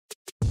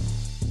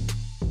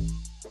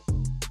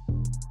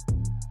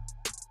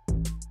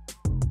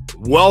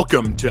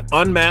Welcome to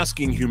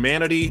Unmasking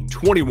Humanity,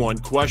 21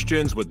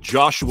 Questions with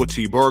Joshua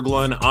T.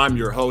 Berglan. I'm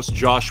your host,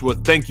 Joshua.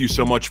 Thank you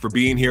so much for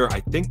being here. I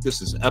think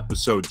this is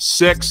episode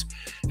 6,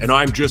 and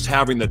I'm just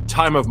having the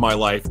time of my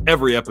life.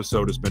 Every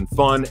episode has been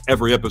fun.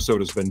 Every episode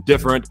has been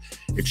different.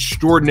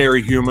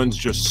 Extraordinary humans,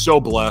 just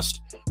so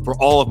blessed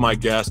for all of my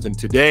guests. And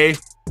today,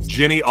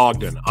 Jenni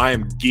Ogden. I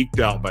am geeked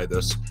out by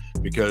this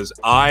because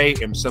I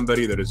am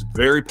somebody that is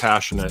very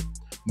passionate,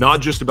 not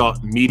just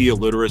about media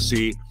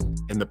literacy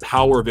and the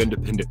power of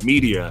independent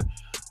media,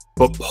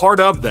 but part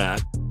of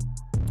that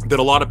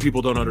a lot of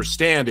people don't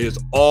understand is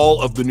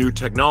all of the new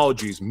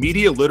technologies.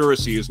 Media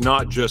literacy is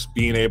not just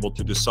being able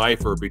to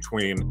decipher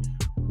between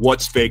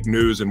what's fake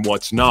news and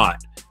what's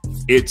not.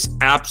 It's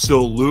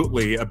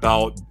absolutely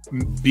about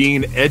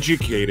being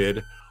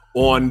educated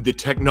on the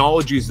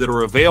technologies that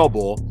are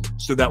available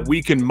so that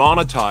we can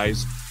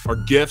monetize our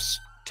gifts,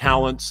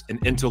 talents,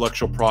 and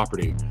intellectual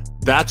property.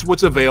 That's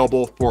what's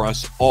available for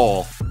us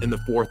all in the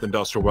fourth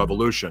industrial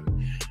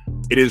revolution.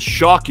 It is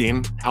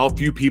shocking how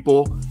few of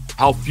people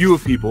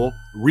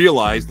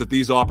realize that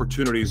these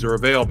opportunities are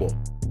available.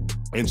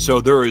 And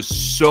so there is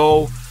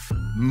so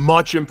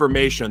much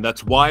information.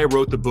 That's why I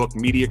wrote the book,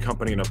 Media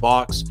Company in a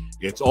Box.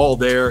 It's all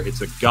there.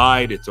 It's a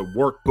guide. It's a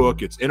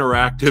workbook. It's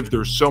interactive.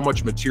 There's so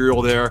much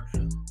material there.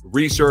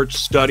 Research,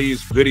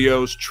 studies,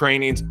 videos,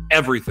 trainings,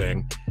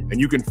 everything. And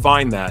you can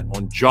find that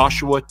on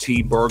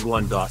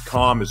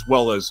joshuatberglan.com, as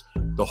well as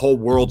the whole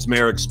World's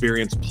Mayor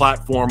Experience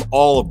platform,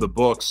 all of the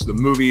books, the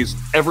movies,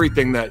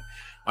 everything that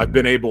I've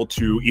been able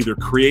to either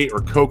create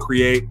or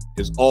co-create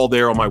is all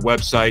there on my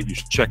website. You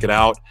should check it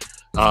out.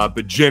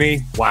 But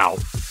Jenni, wow.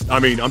 I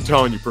mean, I'm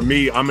telling you, for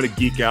me, I'm going to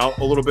geek out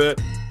a little bit.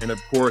 And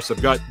of course,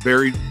 I've got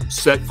very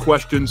set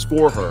questions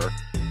for her.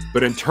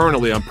 But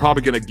internally, I'm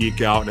probably going to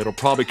geek out, and it'll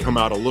probably come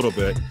out a little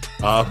bit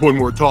when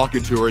we're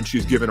talking to her and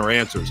she's giving her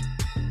answers.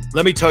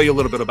 Let me tell you a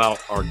little bit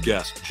about our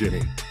guest,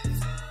 Jenni.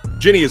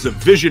 Jenni is a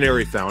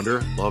visionary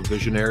founder. Love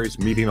visionaries,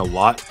 meeting a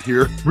lot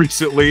here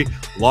recently.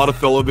 A lot of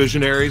fellow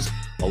visionaries,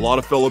 a lot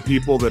of fellow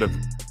people that have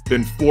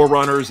been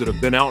forerunners, that have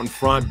been out in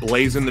front,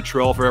 blazing the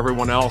trail for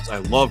everyone else. I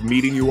love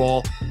meeting you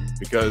all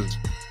because,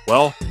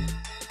 well,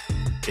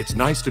 it's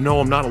nice to know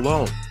I'm not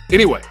alone.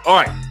 Anyway, all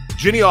right,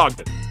 Jenni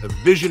Ogden, a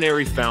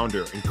visionary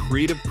founder and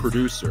creative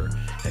producer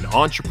and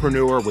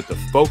entrepreneur with a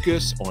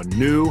focus on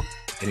new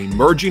and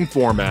emerging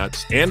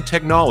formats and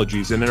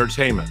technologies in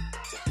entertainment.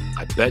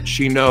 I bet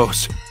she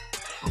knows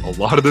a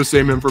lot of the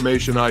same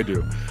information I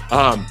do,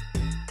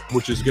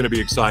 which is going to be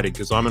exciting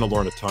because I'm going to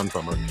learn a ton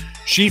from her.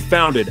 She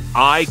founded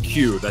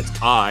IQ, that's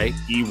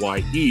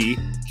I-E-Y-E,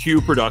 Q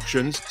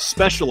Productions,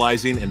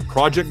 specializing in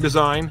project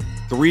design,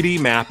 3D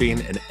mapping,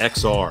 and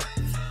XR,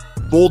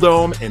 full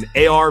dome, and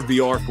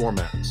AR/VR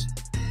formats.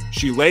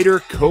 She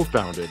later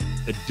co-founded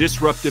a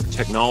disruptive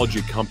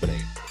technology company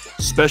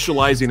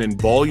specializing in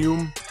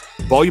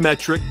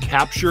volumetric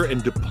capture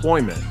and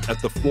deployment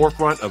at the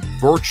forefront of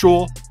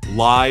virtual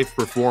live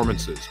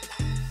performances,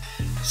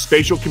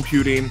 spatial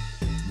computing,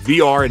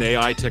 VR and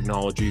AI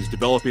technologies,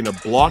 developing a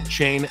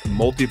blockchain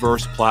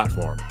multiverse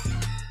platform.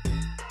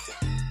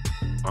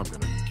 I'm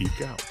going to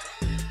geek out.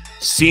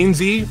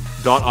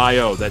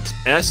 Scenez.io, that's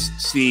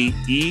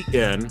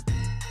SCENEZ.io,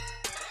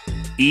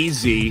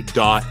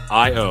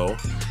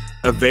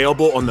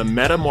 available on the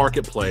Meta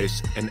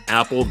Marketplace and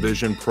Apple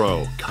Vision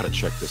Pro. Gotta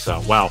check this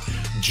out. Wow.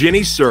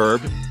 Jenni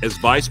served as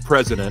Vice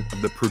President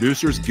of the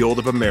Producers Guild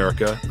of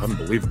America,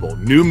 unbelievable,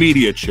 New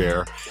Media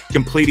Chair,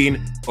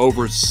 completing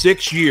over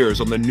 6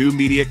 years on the New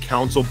Media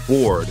Council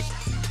Board,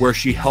 where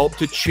she helped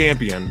to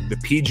champion the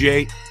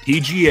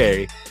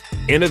PGA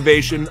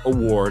Innovation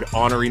Award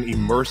honoring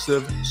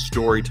immersive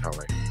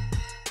storytelling.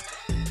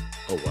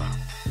 Oh, wow.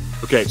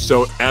 Okay,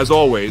 so as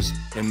always,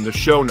 in the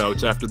show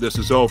notes after this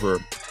is over,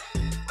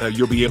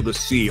 you'll be able to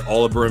see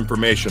all of her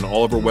information,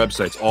 all of her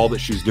websites, all that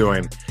she's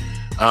doing.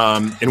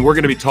 And we're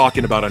going to be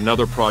talking about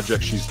another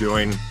project she's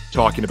doing,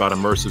 talking about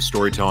immersive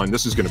storytelling.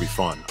 This is going to be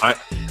fun.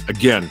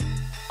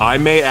 I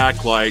may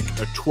act like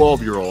a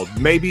 12-year-old,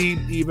 maybe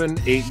even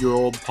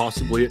 8-year-old,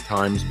 possibly at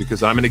times,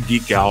 because I'm going to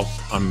geek out.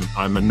 I'm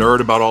a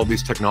nerd about all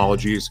these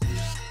technologies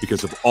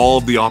because of all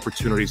of the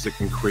opportunities that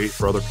can create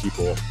for other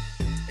people.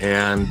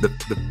 And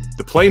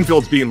the playing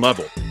field's being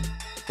leveled.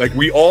 Like,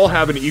 we all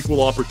have an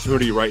equal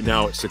opportunity right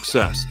now at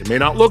success. It may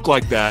not look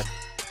like that,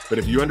 but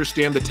if you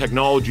understand the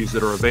technologies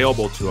that are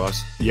available to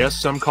us, yes,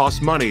 some cost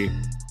money,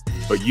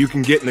 but you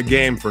can get in the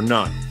game for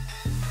none.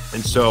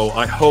 And so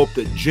I hope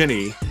that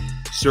Jenni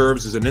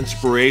serves as an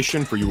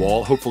inspiration for you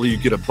all. Hopefully you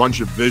get a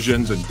bunch of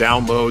visions and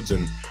downloads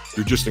and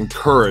you're just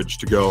encouraged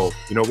to go,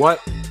 you know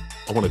what?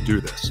 I want to do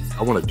this.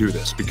 I want to do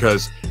this.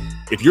 Because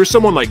if you're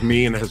someone like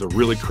me and has a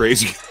really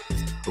crazy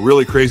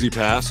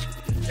past,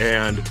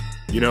 and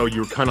you know,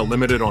 you're kind of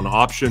limited on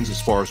options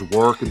as far as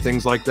work and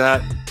things like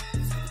that,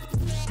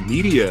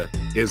 media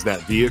is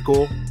that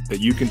vehicle that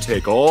you can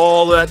take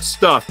all that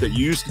stuff that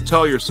you used to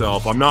tell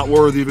yourself, I'm not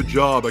worthy of a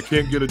job, I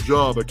can't get a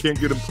job, I can't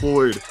get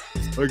employed,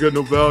 I got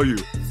no value.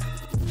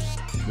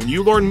 When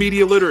you learn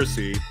media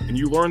literacy and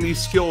you learn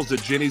these skills that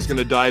Jenni's going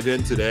to dive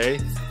in today,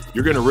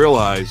 you're going to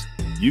realize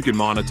you can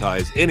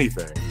monetize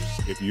anything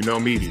if you know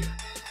media.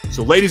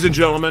 So ladies and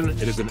gentlemen,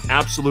 it is an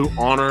absolute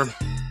honor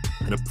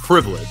and a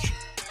privilege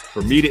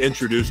for me to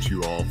introduce to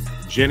you all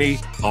Jenni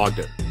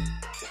Ogden.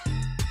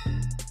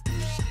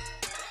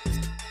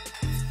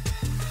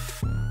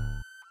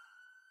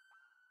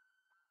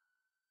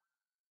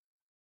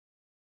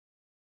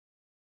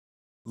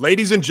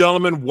 Ladies and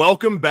gentlemen,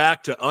 welcome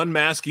back to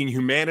Unmasking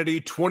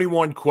Humanity,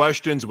 21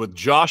 Questions with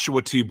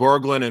Joshua T.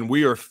 Berglan, and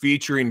we are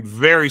featuring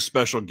very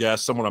special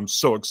guest, someone I'm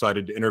so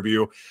excited to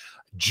interview,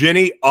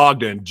 Jenni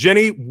Ogden.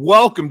 Jenni,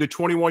 welcome to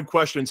 21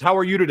 Questions. How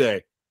are you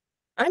today?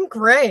 I'm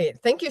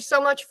great. Thank you so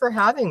much for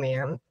having me.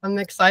 I'm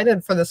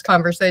excited for this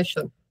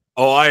conversation.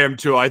 Oh, I am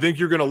too. I think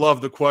you're going to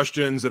love the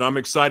questions, and I'm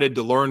excited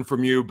to learn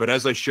from you. But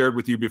as I shared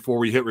with you before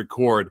we hit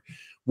record,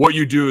 what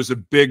you do is a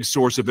big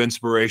source of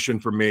inspiration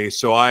for me.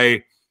 So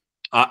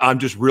I'm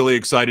just really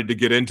excited to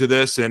get into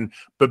this.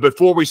 But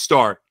before we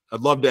start,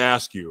 I'd love to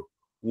ask you,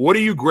 what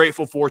are you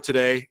grateful for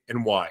today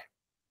and why?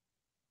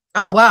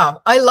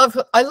 Wow. I love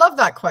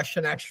that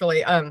question,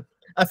 actually. A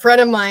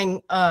friend of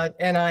mine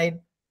and I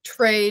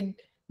trade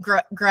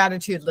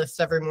gratitude lists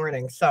every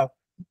morning. So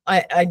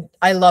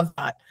I love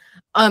that.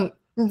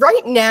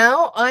 Right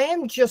now, I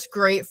am just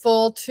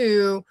grateful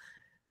to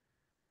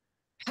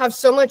have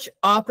so much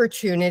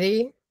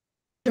opportunity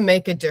to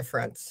make a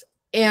difference.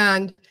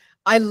 And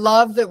I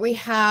love that we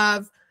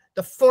have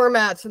the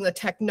formats and the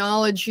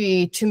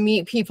technology to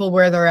meet people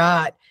where they're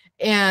at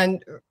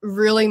and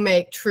really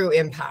make true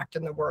impact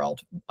in the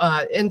world.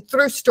 And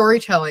through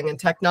storytelling and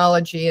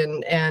technology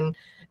and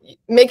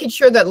making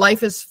sure that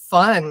life is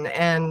fun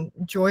and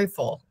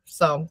joyful.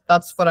 So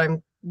that's what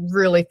I'm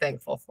really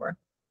thankful for.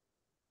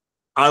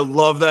 I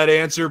love that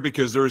answer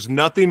because there's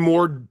nothing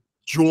more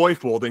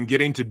joyful than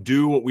getting to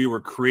do what we were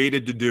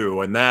created to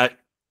do. And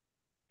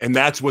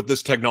that's what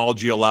this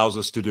technology allows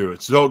us to do.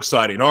 It's so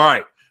exciting. All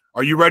right.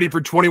 Are you ready for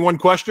 21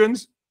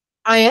 questions?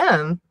 I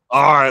am.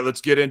 All right,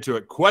 let's get into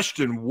it.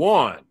 Question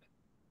 1.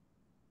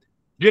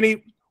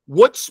 Jenni,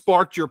 what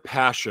sparked your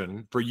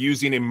passion for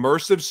using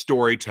immersive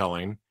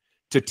storytelling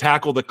to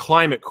tackle the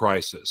climate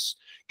crisis?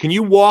 Can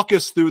you walk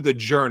us through the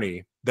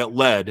journey that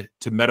led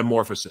to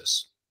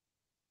Metamorphosis?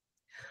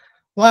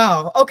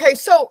 Wow. Okay.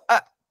 So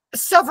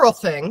several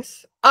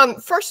things.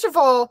 First of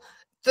all,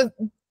 the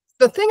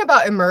thing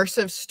about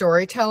immersive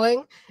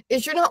storytelling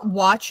is you're not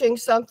watching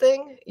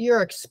something,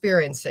 you're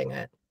experiencing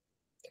it.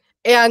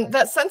 And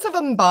that sense of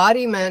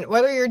embodiment,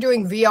 whether you're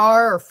doing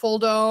VR or full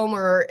dome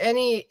or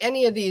any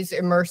of these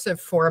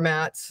immersive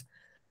formats,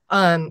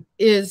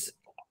 is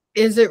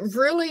it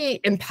really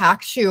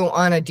impacts you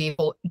on a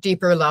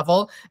deeper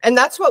level. And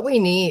that's what we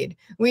need.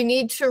 We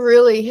need to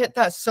really hit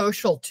that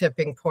social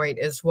tipping point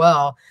as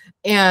well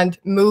and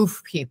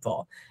move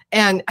people.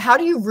 And how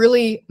do you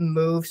really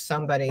move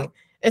somebody?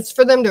 It's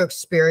for them to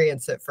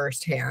experience it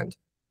firsthand.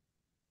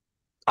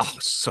 Oh,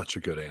 such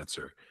a good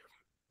answer.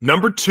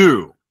 Number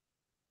 2,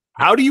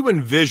 how do you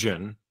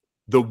envision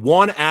the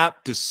one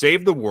app to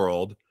save the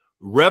world,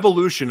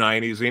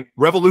 revolutionizing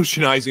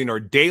our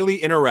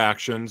daily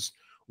interactions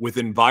with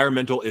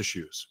environmental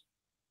issues?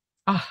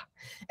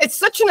 It's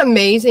such an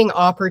amazing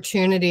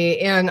opportunity.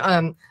 And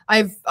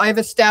I've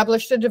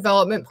established a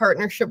development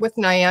partnership with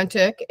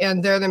Niantic,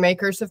 and they're the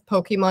makers of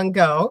Pokemon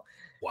Go.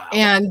 Wow.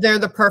 And they're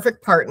the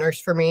perfect partners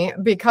for me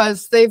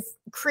because they've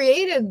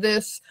created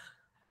this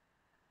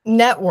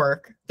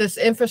network, this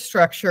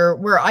infrastructure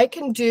where I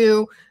can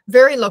do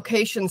very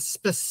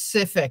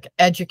location-specific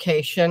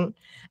education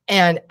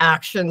and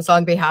actions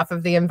on behalf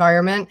of the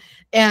environment.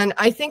 And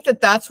I think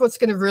that that's what's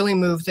going to really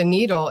move the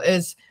needle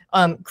is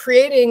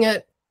creating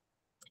it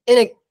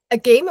in a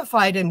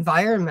gamified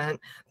environment,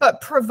 but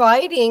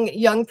providing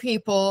young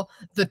people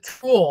the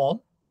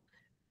tool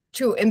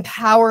to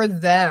empower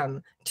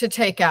them to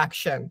take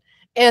action.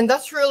 And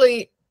it's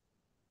really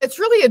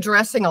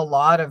addressing a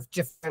lot of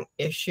different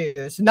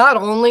issues, not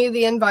only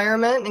the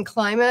environment and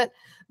climate,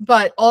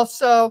 but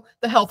also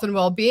the health and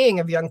well-being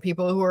of young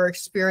people who are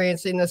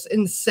experiencing this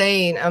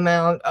insane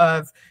amount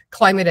of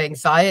climate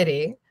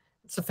anxiety.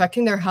 It's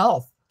affecting their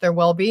health, their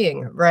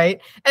well-being,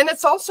 right? And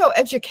it's also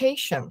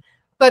education,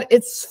 but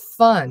it's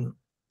fun.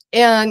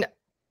 And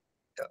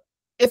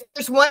if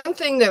there's one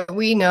thing that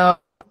we know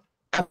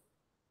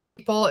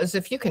people is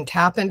if you can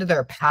tap into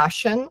their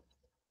passion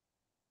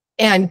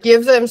and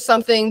give them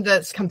something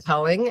that's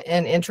compelling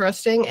and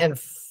interesting and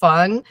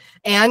fun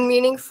and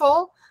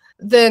meaningful,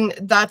 then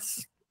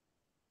that's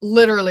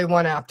literally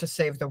one app to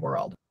save the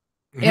world.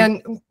 Mm-hmm.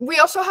 And we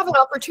also have an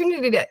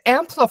opportunity to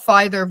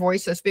amplify their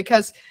voices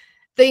because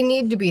they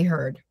need to be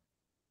heard.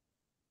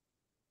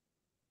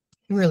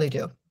 You really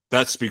do.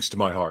 That speaks to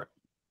my heart.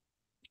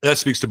 That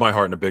speaks to my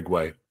heart in a big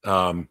way.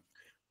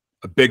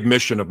 A big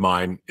mission of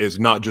mine is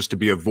not just to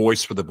be a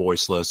voice for the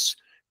voiceless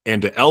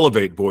and to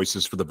elevate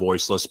voices for the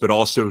voiceless, but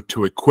also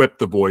to equip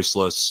the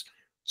voiceless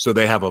so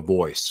they have a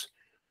voice.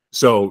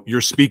 So you're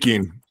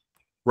speaking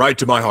right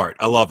to my heart.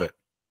 I love it.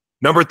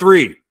 Number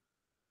 3,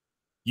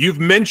 you've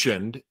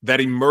mentioned that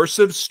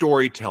immersive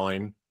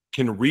storytelling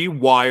can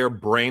rewire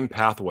brain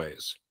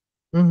pathways.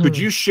 Mm-hmm. Could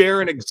you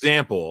share an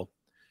example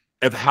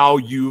of how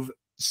you've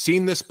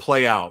seen this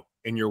play out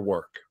in your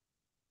work?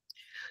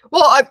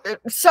 Well,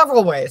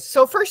 several ways.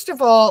 So first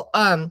of all,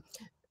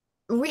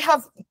 we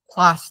have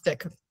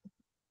plastic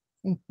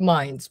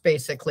minds,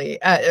 basically.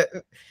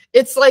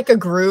 It's like a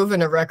groove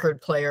in a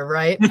record player,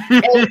 right?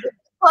 And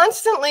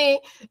constantly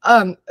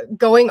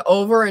going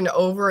over and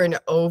over and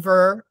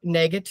over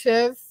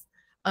negative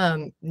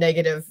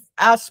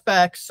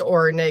aspects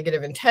or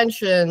negative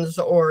intentions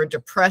or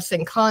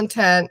depressing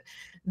content,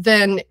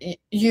 then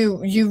you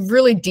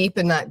really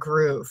deepen that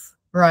groove,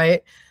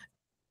 right?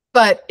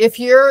 But if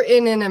you're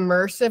in an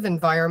immersive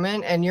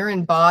environment and you're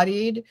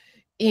embodied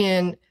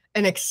in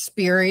an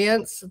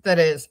experience that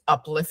is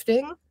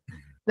uplifting,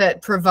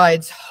 that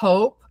provides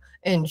hope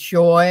and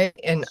joy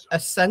and a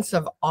sense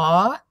of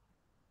awe,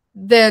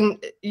 then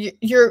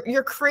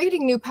you're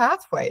creating new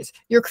pathways.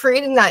 You're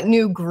creating that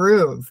new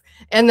groove.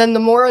 And then the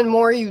more and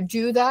more you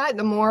do that,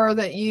 the more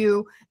that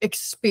you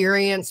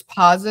experience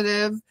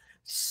positive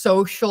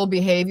social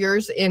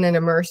behaviors in an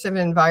immersive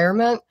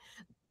environment,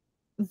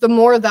 the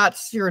more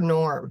that's your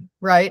norm,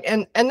 right?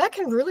 And that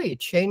can really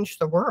change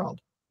the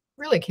world.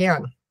 Really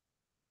can.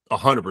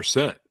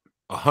 100%.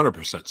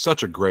 100%.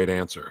 Such a great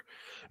answer.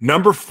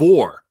 Number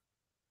 4,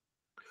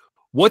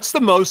 what's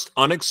the most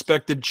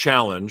unexpected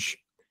challenge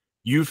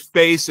you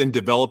face in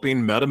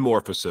developing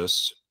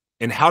Metamorphosis,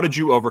 and how did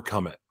you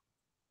overcome it?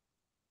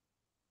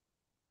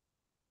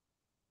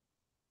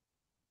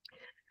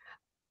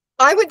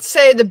 I would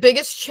say the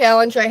biggest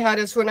challenge I had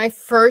is when I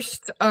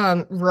first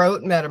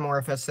wrote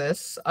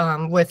Metamorphosis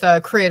with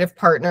a creative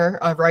partner,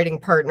 a writing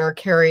partner,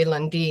 Carrie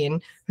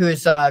Lundeen,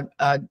 who's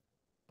an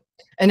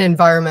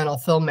environmental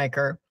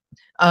filmmaker.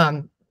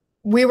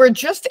 We were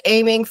just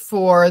aiming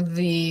for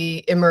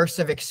the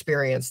immersive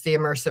experience, the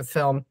immersive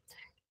film.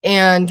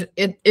 And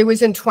it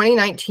was in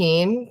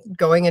 2019,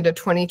 going into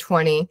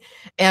 2020,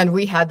 and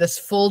we had this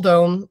full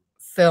dome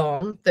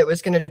film that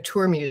was going to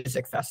tour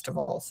music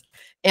festivals.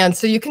 And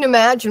so you can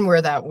imagine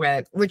where that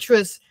went, which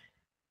was,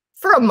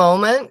 for a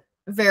moment,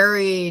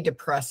 very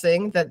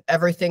depressing that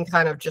everything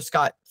kind of just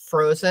got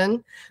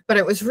frozen. But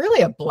it was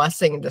really a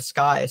blessing in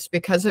disguise,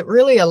 because it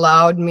really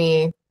allowed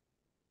me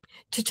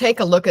to take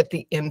a look at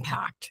the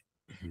impact.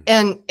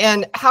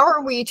 And how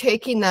are we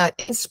taking that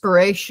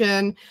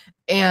inspiration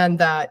and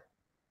that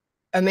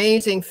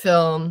amazing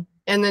film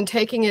and then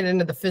taking it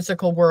into the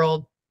physical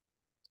world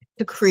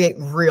to create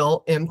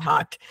real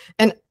impact.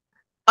 And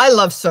I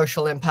love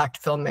social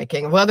impact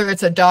filmmaking, whether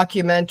it's a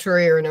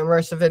documentary or an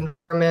immersive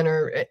environment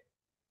or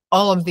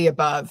all of the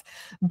above.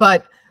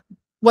 But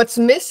what's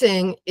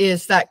missing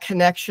is that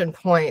connection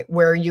point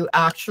where you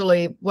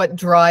actually, what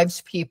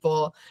drives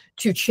people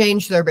to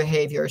change their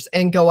behaviors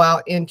and go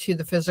out into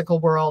the physical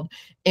world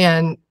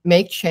and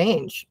make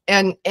change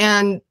and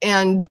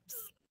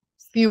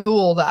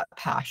fuel that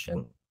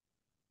passion.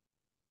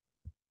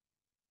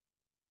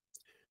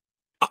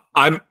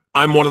 I'm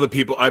one of the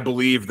people, I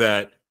believe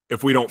that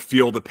if we don't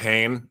feel the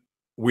pain,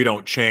 we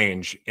don't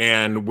change.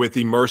 And with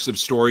immersive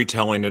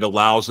storytelling, it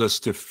allows us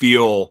to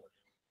feel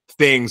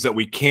things that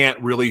we can't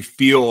really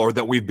feel, or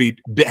that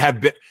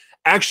have been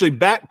actually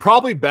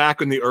probably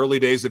back in the early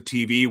days of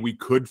TV, we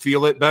could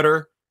feel it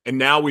better. And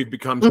now we've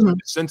become so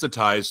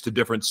desensitized to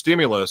different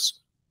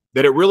stimulus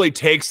that it really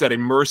takes that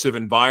immersive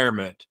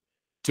environment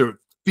to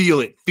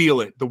feel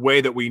it the way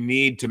that we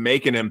need to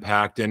make an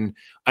impact. And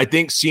I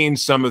think seeing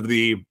some of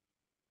the,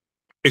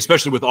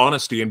 especially with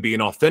honesty and being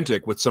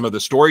authentic with some of the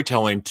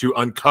storytelling, to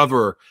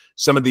uncover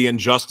some of the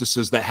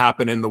injustices that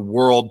happen in the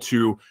world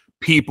to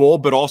people,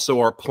 but also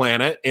our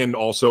planet and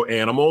also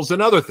animals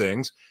and other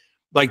things,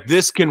 like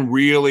this can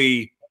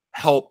really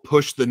help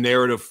push the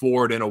narrative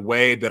forward in a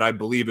way that I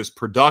believe is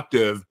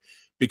productive,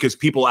 because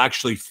people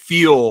actually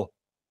feel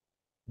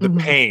the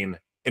pain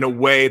in a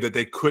way that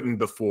they couldn't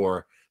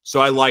before. So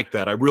I like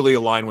that. I really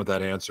align with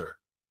that answer.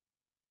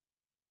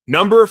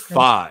 Number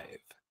 5.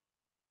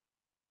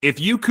 If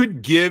you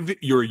could give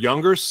your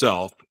younger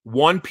self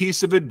one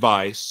piece of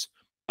advice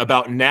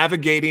about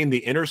navigating the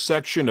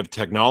intersection of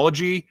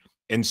technology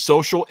and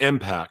social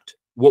impact,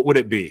 what would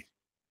it be?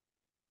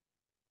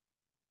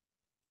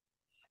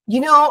 You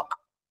know,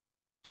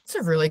 it's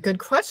a really good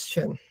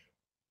question.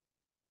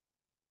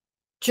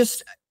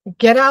 Just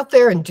get out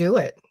there and do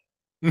it.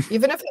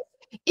 Even if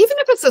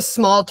it's a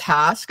small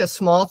task, a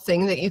small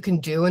thing that you can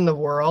do in the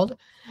world,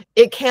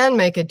 it can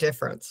make a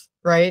difference,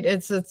 right?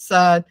 It's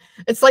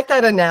like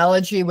that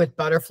analogy with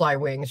butterfly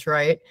wings,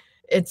 right?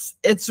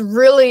 It's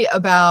really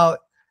about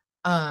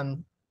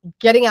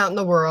getting out in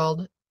the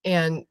world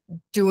and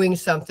doing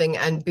something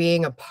and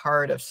being a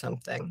part of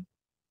something.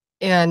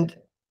 And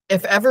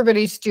if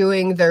everybody's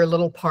doing their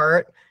little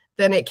part,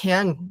 then it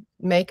can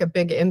make a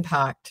big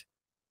impact.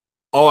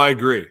 Oh, I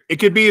agree. It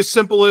could be as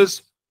simple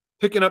as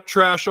picking up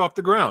trash off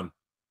the ground,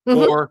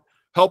 or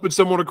helping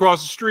someone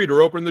across the street,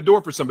 or opening the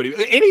door for somebody.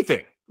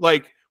 Anything.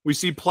 Like, we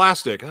see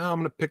plastic. Oh, I'm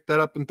going to pick that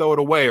up and throw it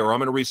away, or I'm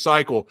going to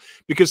recycle,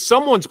 because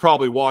someone's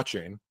probably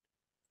watching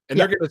and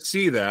they're going to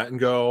see that and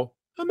go,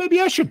 oh, maybe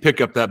I should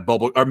pick up that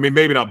bubble. I mean,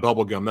 maybe not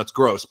bubble gum. That's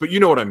gross, but you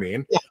know what I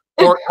mean?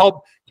 or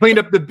help clean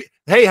up the,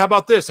 hey, how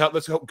about this?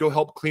 Let's go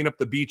help clean up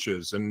the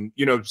beaches. And,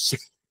 you know,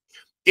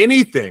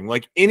 anything,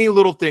 like any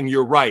little thing,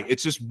 you're right.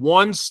 It's just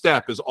one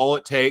step is all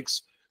it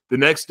takes. The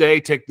next day,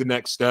 take the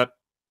next step.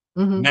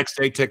 Next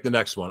day, take the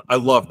next one. I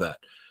love that.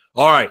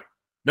 All right.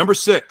 Number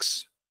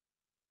 6.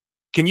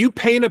 Can you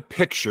paint a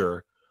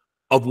picture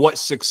of what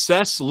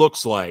success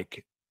looks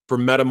like for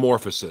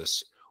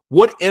Metamorphosis?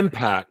 What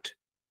impact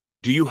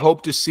do you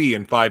hope to see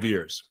in 5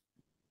 years?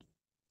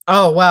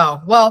 Oh,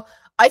 wow. Well,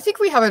 I think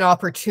we have an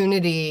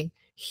opportunity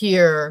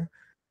here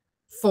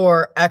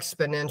for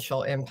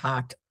exponential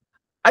impact.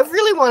 I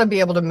really want to be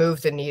able to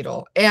move the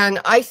needle.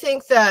 And I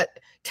think that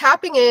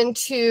tapping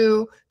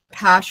into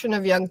passion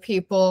of young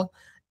people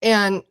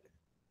and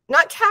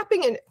not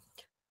tapping in,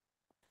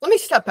 let me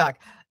step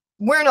back.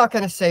 We're not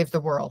going to save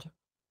the world.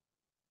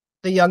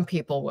 The young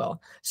people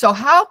will. So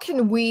how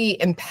can we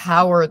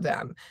empower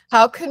them?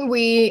 How can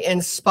we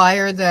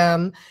inspire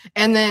them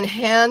and then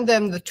hand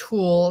them the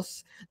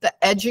tools, the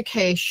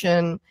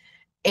education,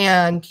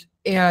 and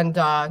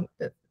the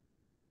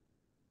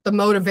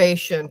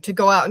motivation to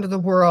go out into the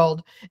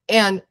world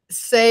and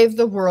save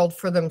the world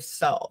for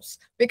themselves?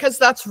 Because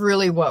that's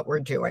really what we're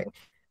doing.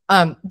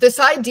 This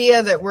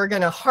idea that we're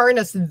going to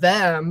harness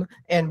them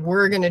and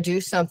we're going to do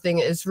something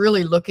is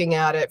really looking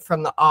at it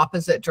from the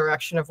opposite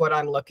direction of what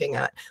I'm looking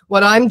at.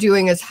 What I'm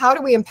doing is, how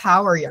do we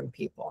empower young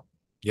people?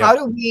 Yeah. How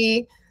do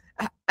we,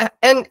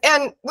 and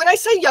when I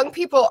say young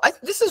people,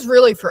 this is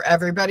really for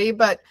everybody,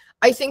 but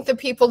I think the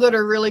people that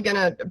are really going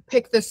to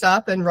pick this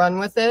up and run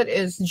with it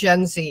is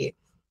Gen Z.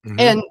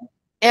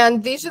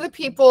 And these are the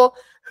people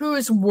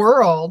whose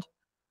world,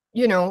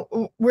 you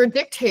know, we're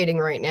dictating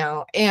right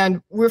now,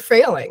 and we're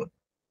failing.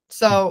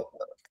 So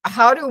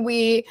how do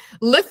we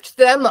lift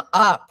them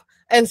up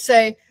and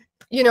say,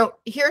 you know,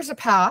 here's a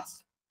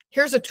path,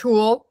 here's a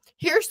tool,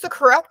 here's the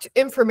correct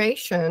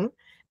information,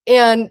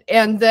 and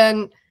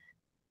then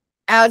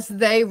as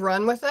they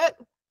run with it,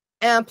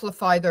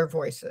 amplify their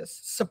voices,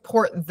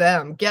 support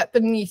them, get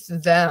beneath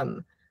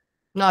them,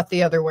 not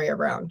the other way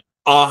around.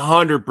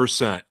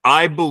 100%.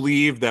 I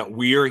believe that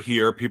we are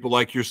here, people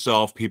like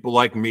yourself, people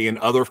like me, and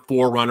other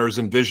forerunners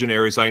and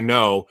visionaries I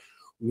know,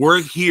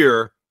 we're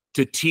here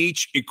to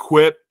teach,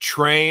 equip,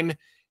 train,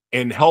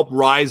 and help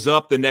rise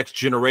up the next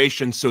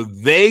generation so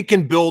they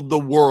can build the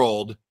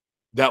world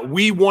that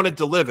we wanted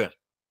to live in.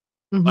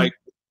 Like,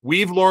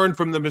 we've learned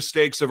from the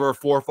mistakes of our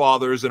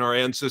forefathers and our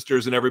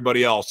ancestors and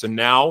everybody else. And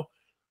now,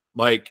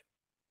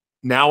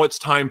 now it's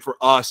time for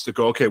us to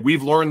go, okay,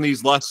 we've learned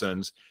these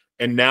lessons,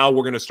 and now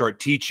we're going to start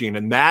teaching.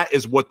 And that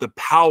is what the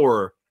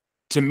power,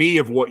 to me,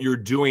 of what you're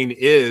doing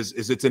is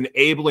it's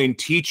enabling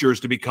teachers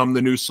to become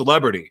the new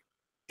celebrity.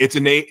 It's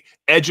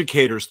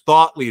educators,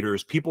 thought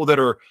leaders, people that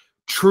are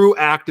true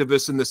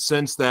activists in the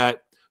sense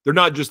that they're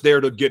not just there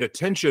to get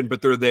attention,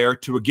 but they're there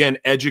to, again,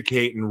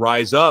 educate and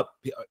rise up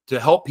to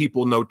help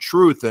people know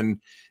truth and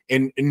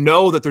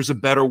know that there's a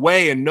better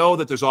way and know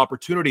that there's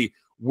opportunity.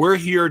 We're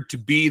here to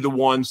be the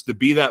ones to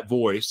be that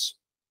voice,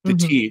 to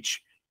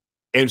teach,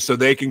 and so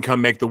they can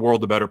come make the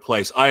world a better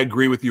place. I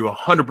agree with you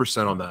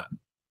 100% on that.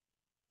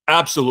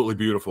 Absolutely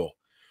beautiful.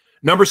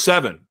 Number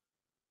 7.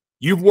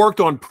 You've worked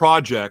on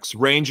projects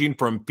ranging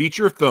from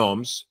feature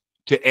films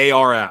to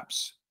AR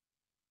apps.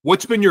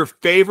 What's been your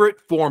favorite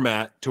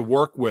format to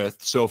work with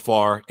so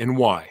far, and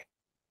why?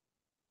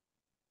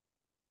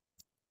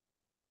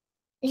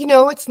 You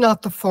know, it's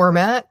not the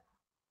format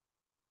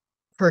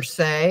per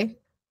se.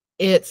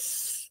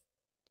 It's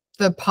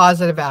the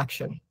positive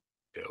action.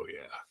 Oh,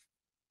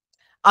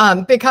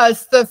 yeah.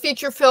 Because the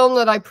feature film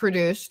that I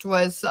produced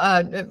was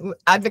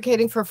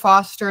advocating for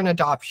foster and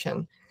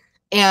adoption.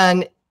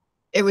 And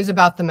it was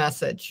about the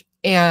message,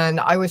 and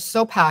I was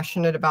so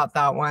passionate about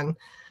that one.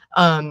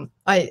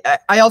 I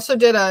also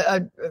did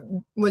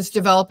was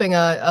developing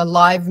a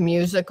live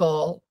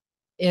musical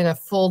in a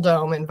full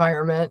dome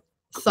environment.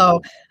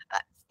 So,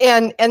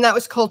 and that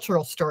was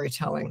cultural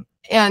storytelling,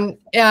 and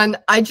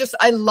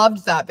I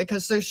loved that,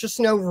 because there's just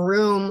no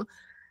room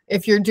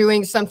if you're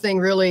doing something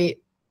really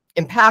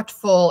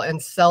impactful and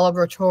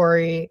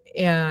celebratory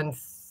and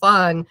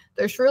fun.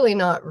 There's really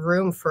not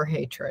room for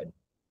hatred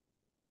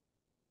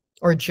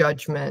or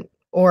judgment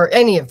or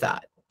any of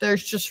that.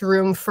 There's just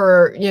room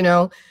for, you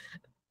know,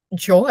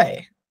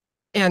 joy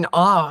and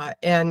awe.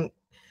 And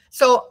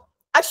so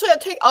actually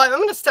I'm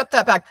going to step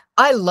that back.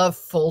 I love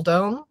full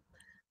dome.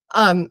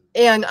 And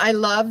I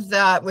love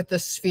that with the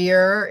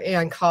sphere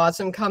and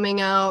Cosm coming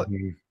out,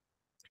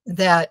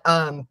 that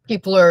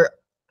people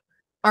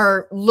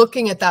are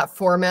looking at that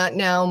format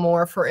now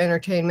more for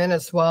entertainment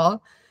as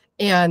well.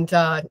 And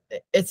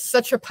it's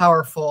such a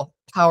powerful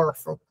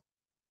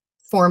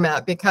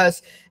format,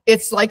 because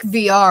it's like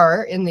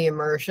VR in the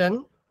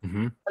immersion,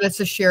 but it's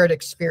a shared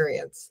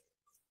experience.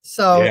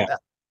 So yeah.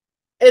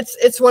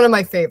 It's one of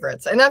my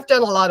favorites, and I've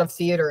done a lot of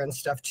theater and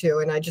stuff too,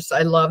 and I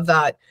love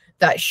that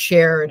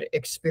shared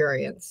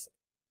experience.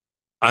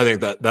 I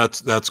think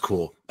that's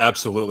cool.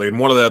 Absolutely. And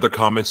one of the other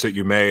comments that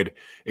you made,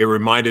 it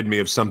reminded me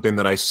of something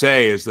that I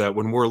say, is that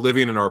when we're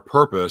living in our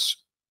purpose,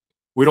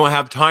 We don't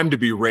have time to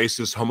be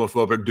racist,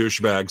 homophobic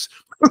douchebags.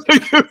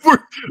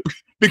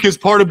 Because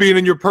part of being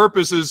in your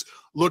purpose is,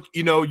 look,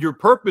 you know, your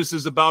purpose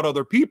is about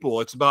other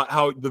people. It's about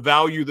how the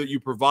value that you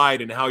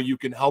provide and how you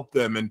can help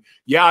them. And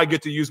yeah, I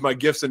get to use my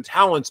gifts and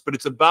talents, but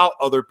it's about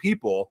other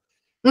people.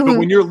 But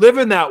when you're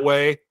living that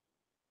way,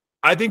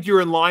 I think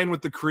you're in line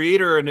with the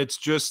creator, and it's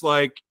just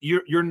like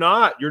you're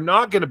not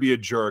going to be a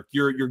jerk.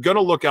 You're going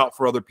to look out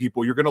for other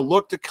people. You're going to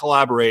look to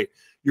collaborate.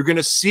 You're going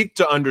to seek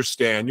to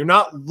understand. You're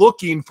not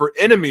looking for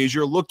enemies.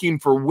 You're looking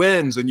for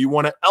wins, and you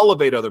want to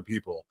elevate other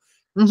people.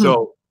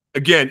 So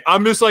again,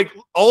 I'm just like,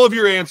 all of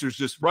your answers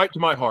just right to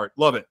my heart.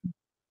 Love it.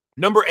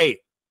 Number 8,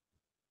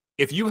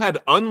 if you had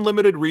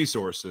unlimited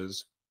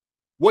resources,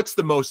 what's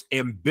the most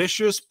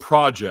ambitious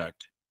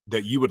project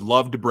that you would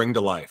love to bring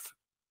to life?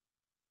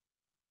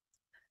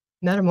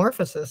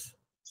 Metamorphosis.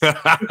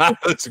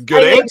 That's a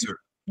good answer.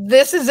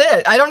 This is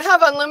it. I don't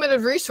have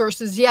unlimited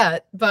resources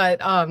yet, but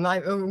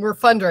we're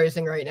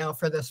fundraising right now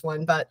for this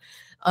one. But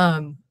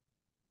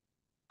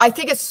I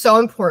think it's so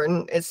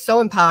important. It's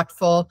so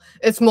impactful.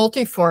 It's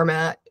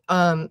multi-format.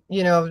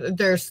 You know,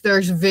 there's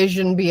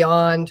vision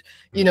beyond,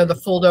 you know, the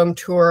full dome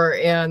tour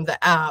and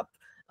the app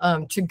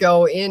to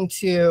go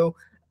into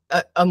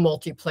a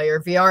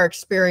multiplayer VR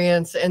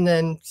experience and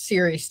then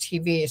series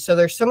TV. So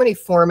there's so many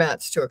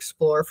formats to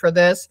explore for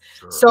this.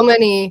 Sure. So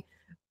many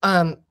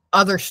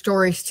other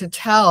stories to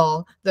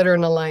tell that are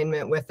in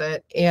alignment with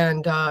it.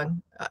 And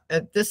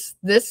this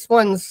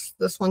one's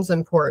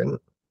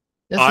important.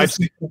 This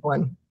is a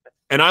one.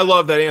 And I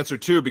love that answer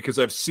too, because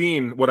I've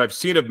seen what I've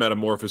seen of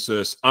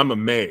Metamorphosis. I'm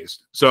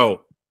amazed.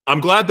 So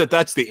I'm glad that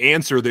that's the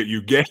answer that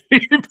you gave.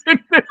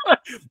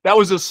 That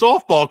was a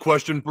softball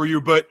question for you,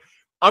 but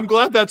I'm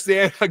glad that's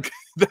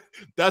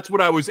that's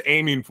what I was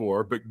aiming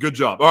for, but good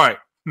job. All right.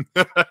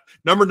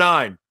 Number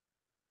 9,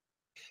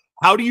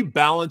 how do you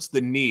balance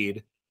the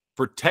need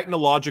for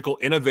technological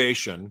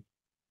innovation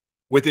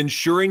with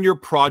ensuring your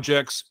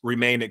projects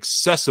remain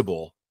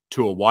accessible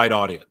to a wide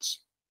audience?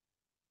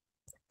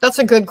 That's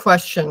a good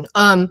question.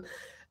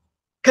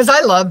 Because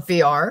I love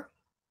VR,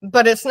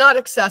 but it's not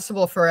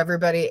accessible for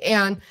everybody.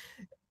 And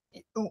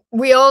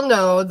we all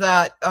know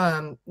that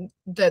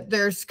that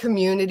there's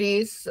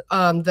communities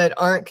that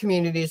aren't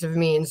communities of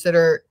means that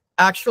are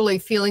actually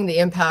feeling the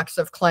impacts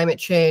of climate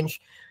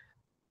change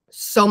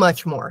so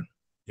much more.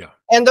 Yeah.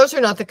 And those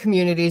are not the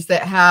communities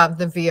that have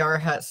the VR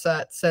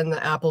headsets and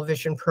the Apple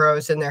Vision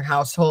Pros in their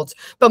households,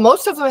 but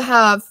most of them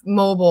have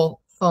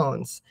mobile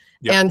phones.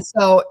 Yep. And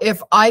so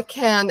if I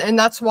can, and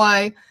that's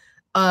why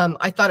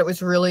I thought it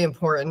was really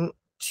important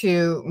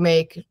to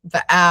make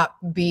the app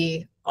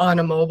be on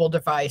a mobile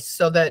device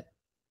so that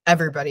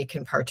everybody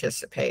can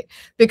participate,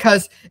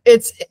 because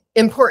it's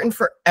important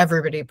for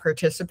everybody to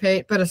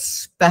participate, but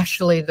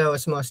especially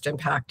those most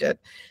impacted.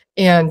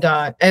 And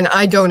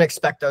I don't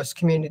expect those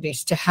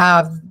communities to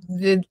have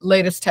the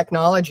latest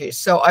technologies.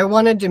 So I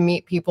wanted to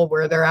meet people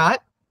where they're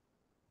at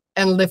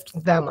and lift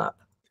them up.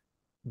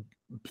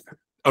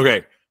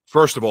 Okay.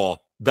 First of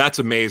all, that's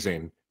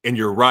amazing. And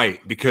you're right,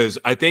 because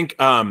I think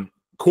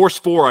course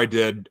 4 I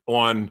did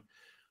on,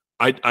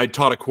 I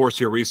taught a course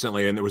here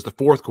recently, and it was the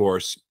 4th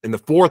course. And the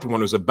 4th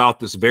one was about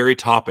this very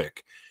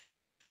topic.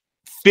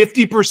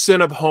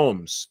 50% of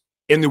homes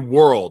in the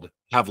world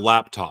have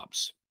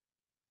laptops.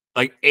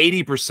 Like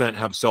 80%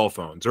 have cell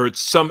phones, or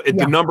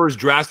the number is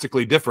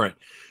drastically different.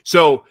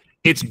 So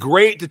it's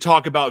great to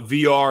talk about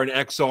VR and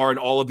XR and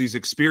all of these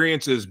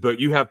experiences, but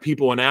you have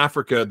people in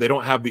Africa, they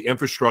don't have the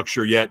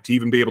infrastructure yet to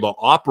even be able to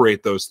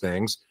operate those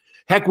things.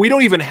 Heck, we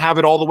don't even have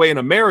it all the way in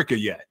America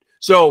yet.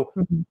 So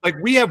like,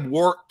 we have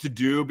work to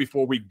do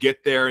before we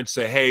get there and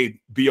say,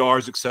 hey, VR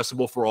is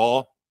accessible for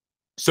all.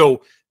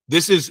 So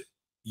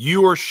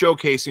you are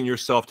showcasing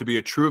yourself to be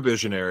a true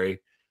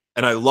visionary.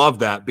 And I love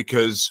that,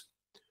 because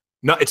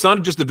it's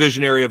not just a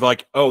visionary of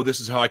like, oh, this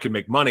is how I can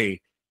make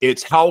money.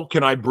 It's how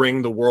can I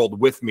bring the world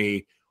with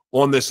me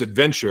on this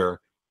adventure?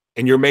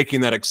 And you're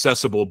making that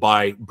accessible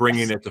by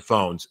bringing it to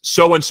phones.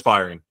 So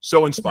inspiring.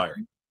 So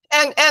inspiring.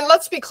 And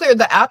let's be clear,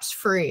 the app's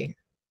free.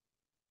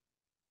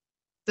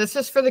 This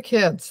is for the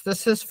kids.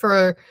 This is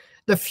for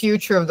the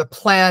future of the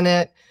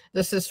planet.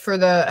 This is for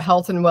the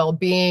health and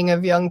well-being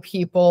of young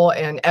people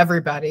and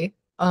everybody.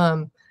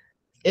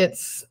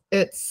 It's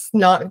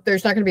not,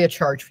 there's not going to be a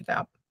charge for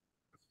that.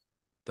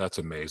 That's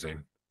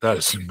amazing. That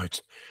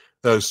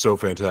is so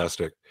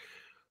fantastic.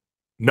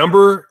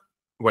 Number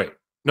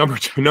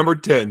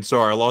 10.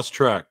 Sorry, I lost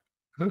track.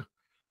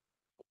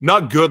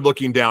 Not good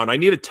looking down. I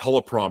need a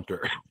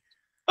teleprompter.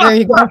 There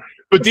you go.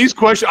 But these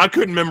questions, I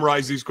couldn't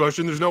memorize these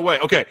questions. There's no way.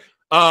 Okay.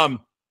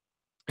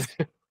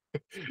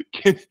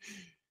 Can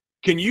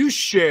you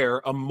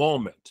share a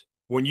moment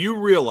when you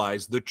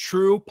realized the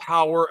true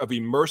power of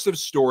immersive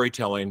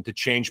storytelling to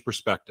change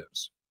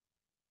perspectives?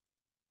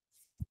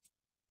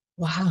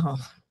 Wow.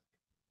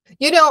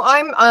 You know,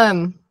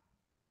 I'm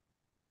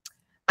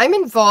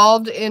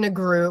involved in a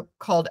group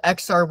called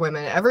XR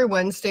Women. Every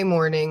Wednesday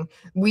morning,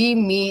 we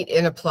meet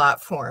in a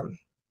platform,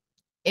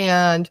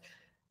 and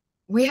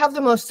we have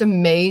the most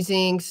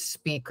amazing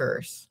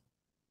speakers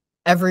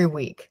every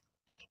week.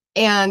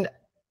 And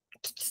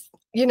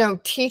you know,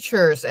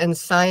 teachers and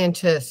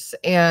scientists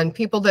and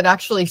people that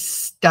actually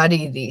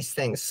study these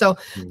things. So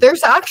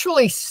there's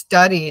actually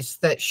studies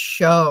that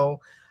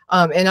show,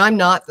 and I'm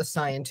not the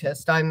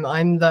scientist, I'm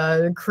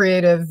the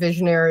creative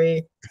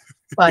visionary,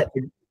 but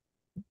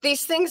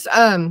these things,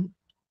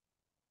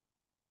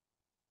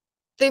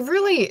 they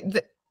really,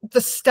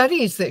 the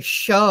studies that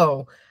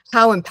show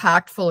how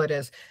impactful it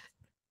is.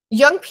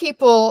 Young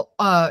people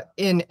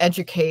in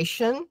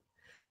education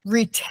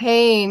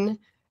retain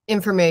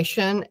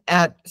information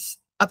at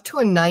up to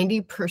a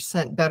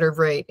 90% better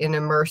rate in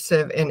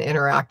immersive and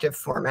interactive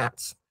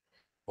formats.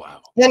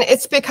 Wow. And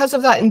it's because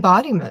of that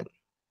embodiment.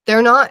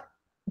 They're not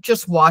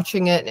just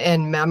watching it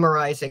and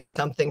memorizing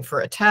something for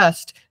a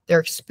test,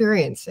 they're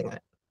experiencing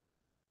it.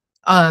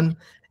 And,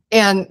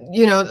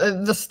 you know,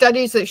 the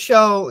studies that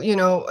show, you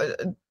know,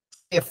 the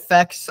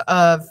effects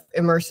of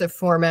immersive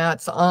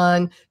formats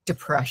on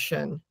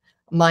depression,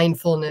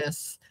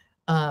 mindfulness,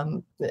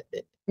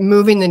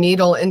 moving the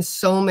needle in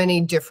so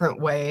many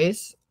different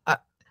ways.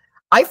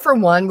 I, for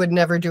one, would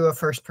never do a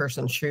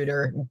first-person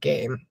shooter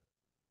game.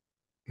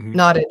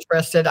 Not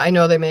interested. I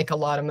know they make a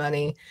lot of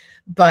money,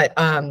 but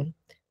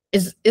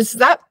is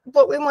that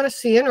what we want to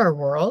see in our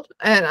world?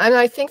 And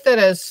I think that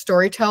as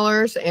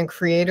storytellers and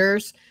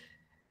creators,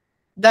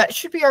 that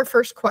should be our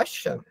first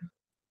question.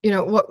 You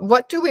know,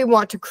 what do we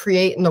want to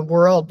create in the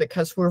world?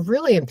 Because we're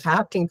really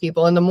impacting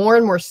people, and the more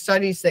and more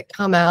studies that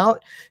come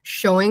out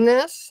showing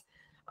this,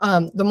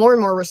 the more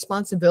and more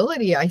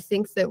responsibility I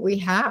think that we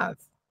have.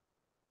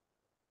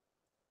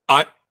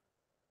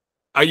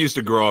 I used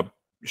to grow up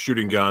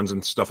shooting guns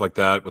and stuff like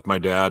that with my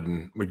dad,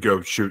 and we'd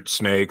go shoot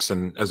snakes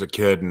and as a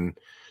kid.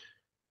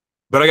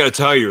 But I got to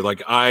tell you,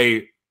 like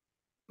I've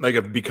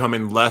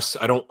becoming less.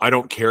 I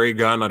don't carry a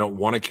gun. I don't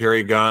want to carry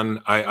a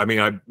gun. I mean,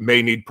 I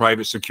may need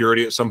private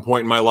security at some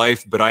point in my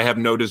life, but I have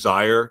no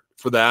desire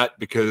for that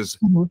because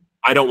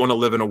I don't want to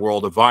live in a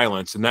world of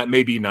violence. And that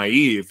may be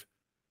naive,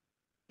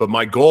 but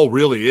my goal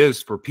really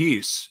is for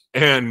peace.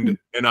 And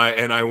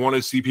I want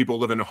to see people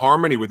live in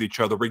harmony with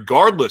each other,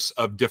 regardless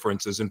of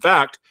differences. In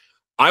fact,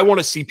 I want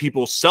to see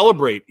people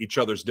celebrate each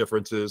other's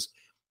differences.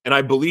 And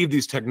I believe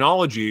these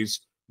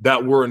technologies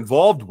that we're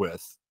involved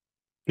with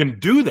can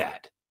do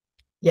that.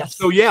 Yes.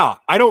 So yeah,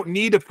 I don't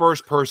need a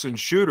first-person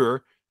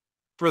shooter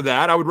for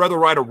that. I would rather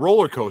ride a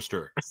roller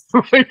coaster.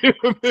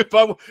 If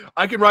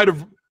I can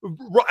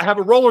have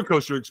a roller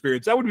coaster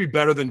experience, that would be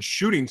better than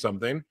shooting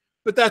something.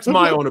 But that's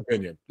my own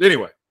opinion.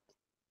 Anyway.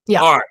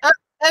 Yeah. All right.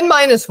 And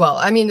mine as well.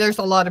 I mean, there's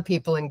a lot of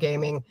people in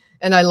gaming,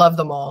 and I love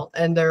them all,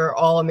 and they're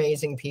all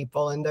amazing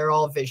people, and they're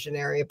all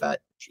visionary.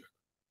 But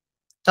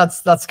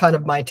that's kind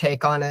of my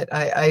take on it.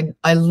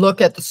 I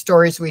look at the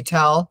stories we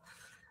tell,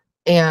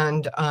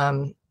 and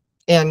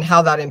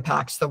how that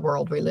impacts the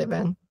world we live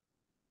in.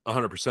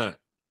 100%.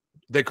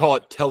 They call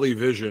it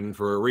television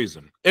for a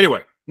reason.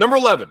 Anyway, number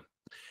 11.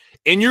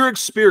 In your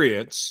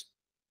experience,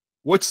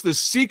 what's the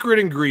secret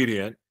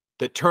ingredient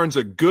that turns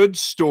a good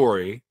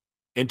story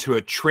into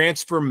a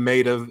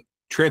transformative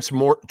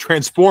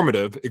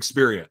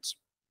experience?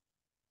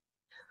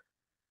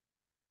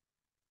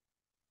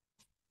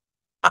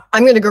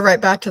 I'm going to go right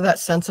back to that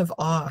sense of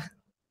awe.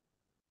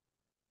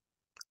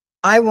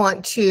 I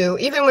want to,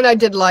 even when I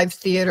did live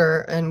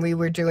theater and we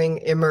were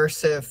doing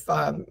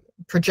immersive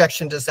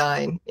projection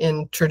design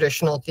in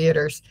traditional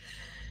theaters,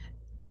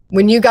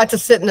 when you got to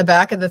sit in the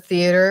back of the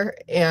theater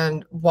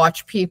and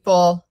watch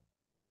people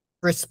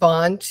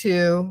respond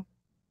to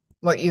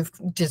what you've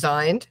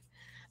designed,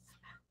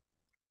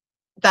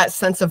 that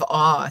sense of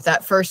awe,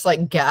 that first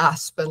like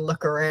gasp and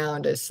look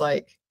around is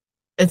like,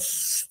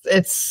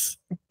 it's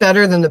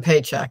better than the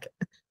paycheck.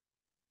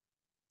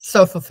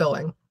 So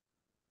fulfilling.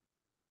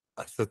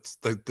 That's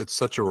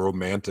such a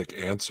romantic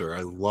answer.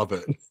 I love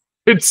it.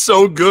 It's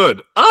so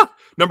good.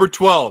 Number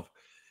 12.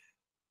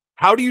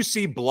 How do you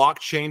see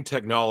blockchain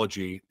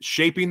technology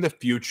shaping the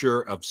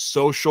future of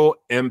social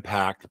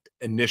impact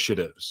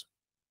initiatives?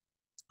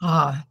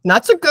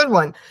 That's a good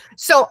one.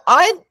 So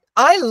I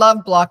love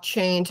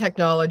blockchain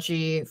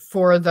technology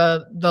for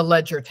the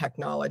ledger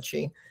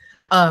technology.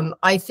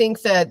 I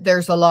think that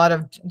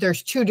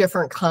there's two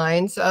different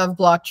kinds of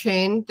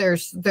blockchain.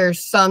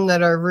 There's some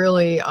that are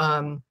really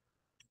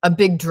a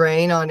big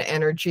drain on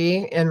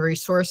energy and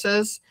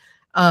resources.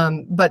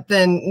 But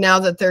then now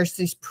that there's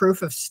these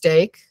proof of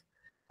stake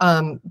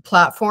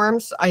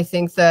platforms, I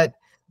think that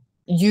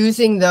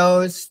using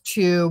those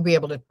to be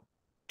able to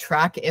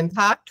track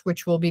impact,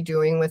 which we'll be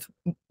doing with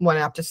One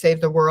App to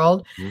Save the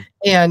World,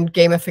 and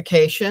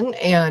gamification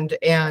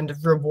and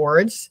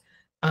rewards.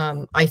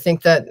 I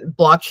think that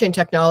blockchain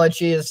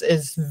technology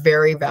is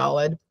very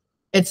valid.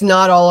 It's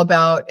not all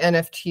about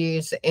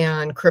NFTs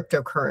and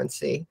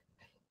cryptocurrency.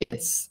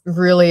 It's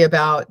really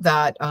about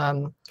that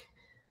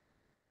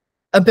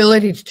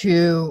ability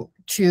to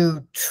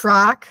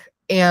track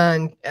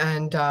and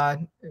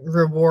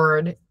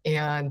reward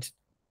and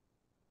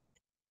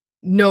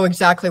know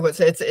exactly what's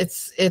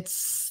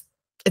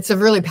it's a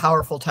really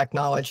powerful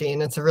technology,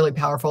 and it's a really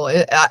powerful.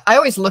 I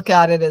always look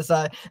at it as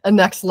a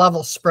next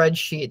level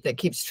spreadsheet that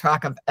keeps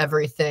track of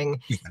everything,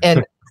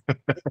 and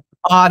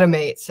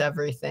automates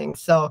everything.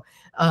 So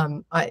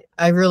I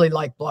really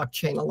like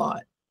blockchain a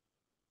lot.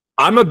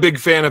 I'm a big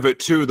fan of it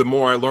too, the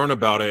more I learn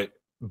about it.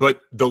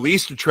 But the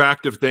least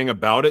attractive thing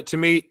about it to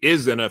me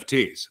is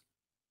NFTs.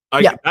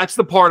 That's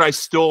the part I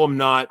still am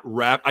not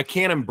I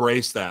can't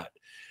embrace that.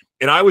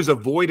 And I was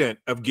avoidant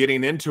of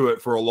getting into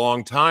it for a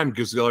long time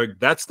because like,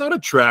 that's not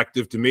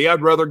attractive to me.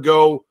 I'd rather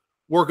go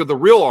work with a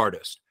real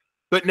artist.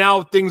 But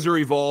now things are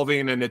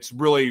evolving and it's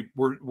really,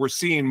 we're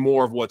seeing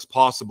more of what's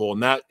possible.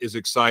 And that is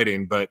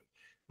exciting. But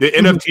the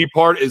NFT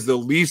part is the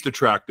least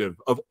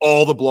attractive of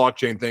all the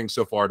blockchain things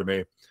so far to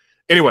me.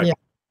 Anyway,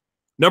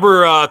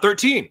 number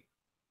 13.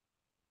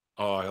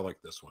 Oh, I like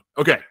this one.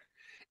 Okay.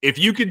 If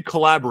you could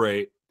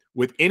collaborate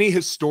with any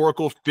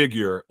historical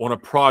figure on a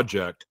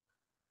project,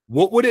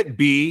 what would it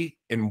be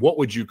and what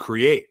would you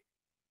create?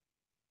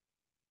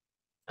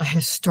 A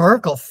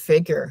historical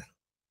figure.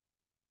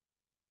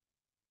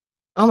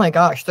 Oh my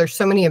gosh, there's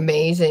so many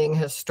amazing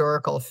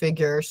historical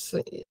figures.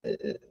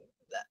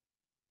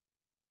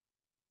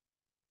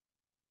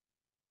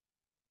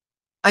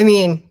 I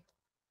mean,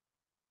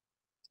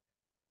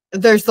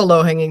 there's the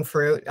low-hanging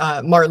fruit.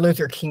 Martin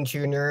Luther King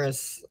Jr.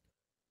 is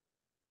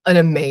an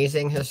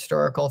amazing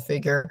historical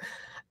figure.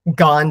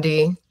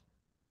 Gandhi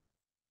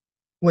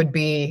would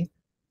be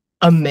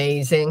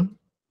amazing.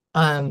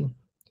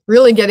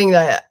 Really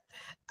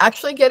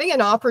actually getting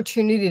an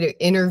opportunity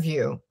to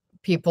interview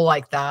people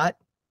like that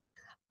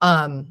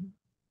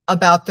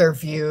about their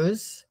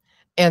views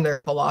and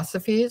their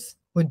philosophies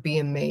would be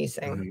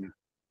amazing.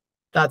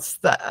 That's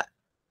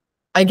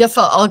I guess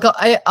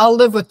I'll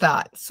live with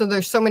that. So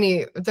there's so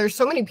many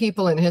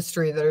people in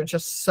history that are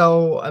just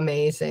so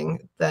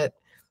amazing that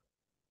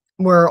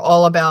we're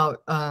all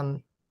about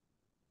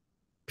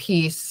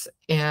peace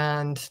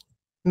and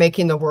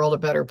making the world a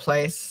better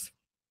place.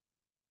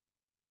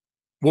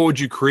 What would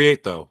you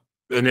create though?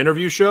 An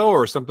interview show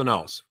or something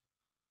else?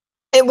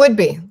 It would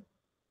be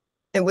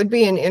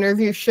an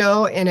interview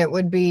show, and it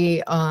would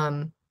be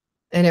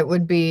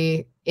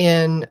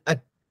in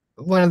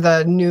one of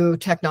the new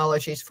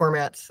technologies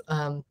formats,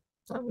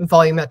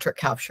 volumetric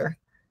capture.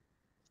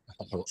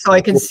 So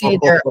I can see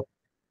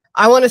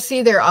I want to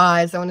see their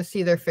eyes. I want to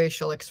see their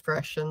facial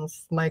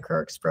expressions,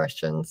 micro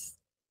expressions.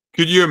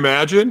 Could you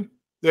imagine?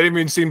 They haven't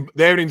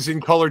even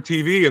seen color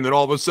TV, and then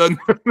all of a sudden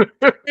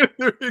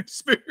they're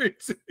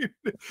experiencing.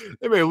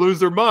 They may lose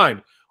their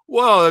mind.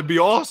 Well, that'd be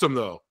awesome,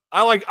 though.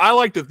 I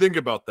like to think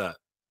about that.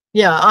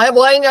 Yeah,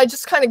 I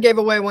just kind of gave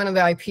away one of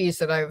the IPs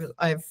that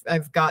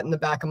I've got in the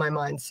back of my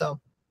mind. So.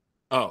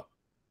 Oh,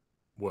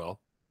 well.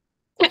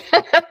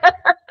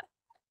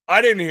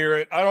 I didn't hear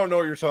it. I don't know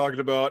what you're talking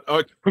about.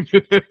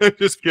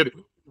 Just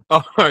kidding.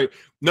 All right,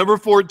 number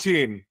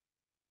 14.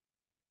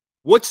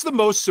 What's the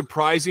most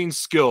surprising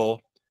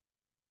skill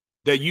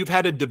that you've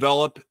had to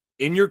develop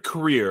in your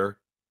career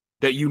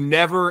that you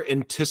never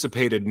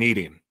anticipated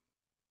needing?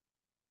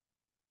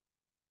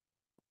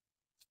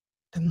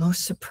 The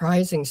most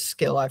surprising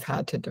skill I've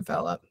had to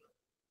develop.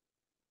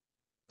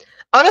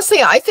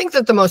 Honestly, I think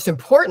that the most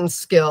important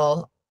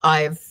skill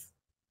I've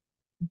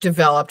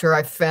developed or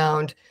I've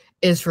found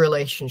is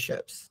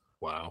relationships.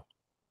 Wow.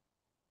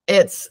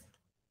 It's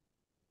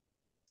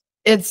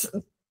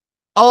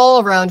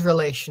all around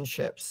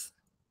relationships.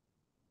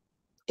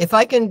 If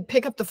I can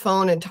pick up the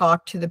phone and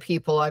talk to the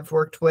people I've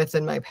worked with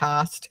in my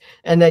past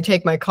and they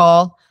take my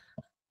call,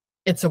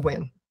 it's a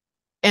win.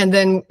 And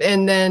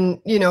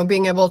then, you know,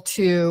 being able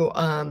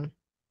to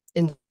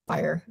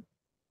inspire.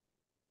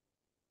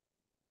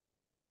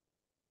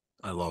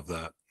 I love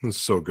that. It's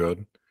so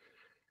good.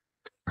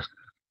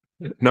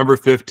 Number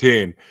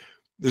 15.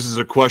 This is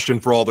a question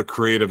for all the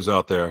creatives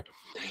out there.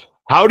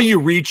 How do you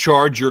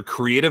recharge your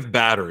creative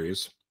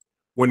batteries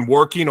when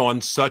working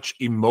on such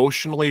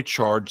emotionally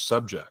charged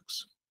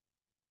subjects?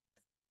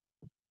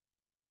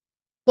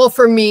 Well,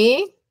 for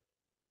me,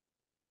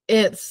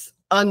 it's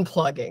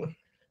unplugging.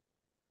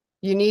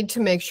 You need to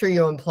make sure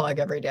you unplug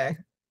every day.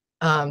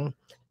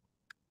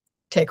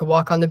 Take a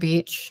walk on the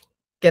beach,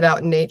 get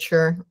out in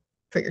nature,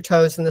 put your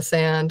toes in the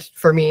sand.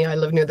 For me, I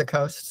live near the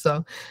coast,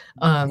 so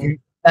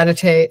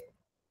meditate.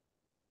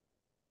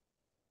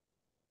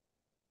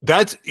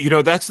 That's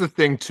the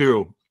thing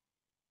too,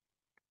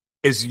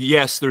 is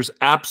yes, there's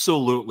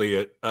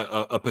absolutely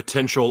a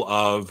potential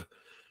of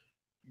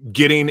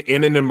getting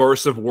in an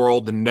immersive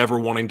world and never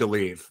wanting to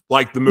leave,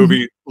 like the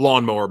movie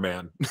Lawnmower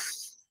Man.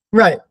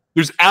 Right.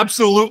 There's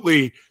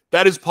absolutely,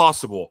 that is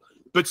possible,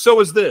 but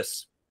so is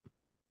this.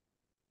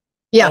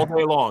 Yeah. All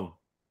day long.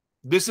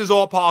 This is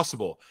all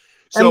possible.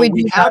 And So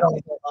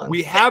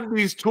we have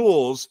these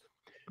tools,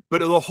 but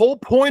the whole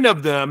point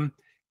of them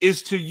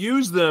is to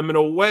use them in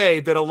a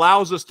way that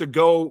allows us to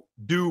go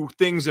do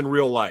things in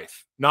real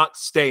life, not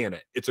stay in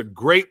it. It's a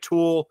great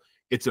tool.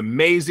 It's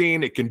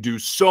amazing. It can do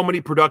so many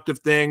productive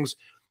things,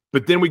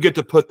 but then we get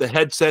to put the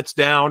headsets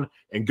down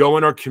and go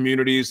in our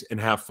communities and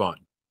have fun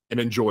and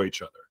enjoy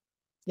each other.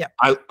 Yeah.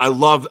 I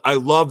love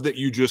that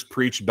you just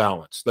preach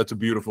balance. That's a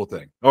beautiful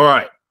thing. All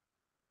right.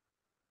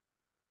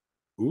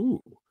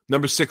 Ooh,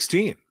 number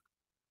 16.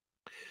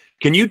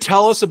 Can you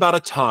tell us about a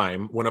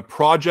time when a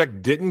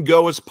project didn't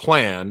go as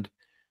planned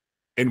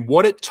and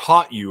what it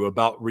taught you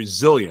about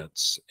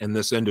resilience in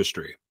this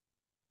industry?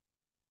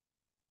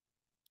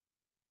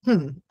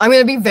 I'm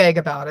going to be vague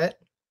about it.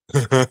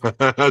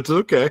 That's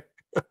okay.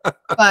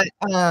 But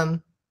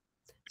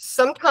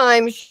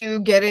sometimes you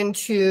get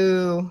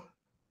into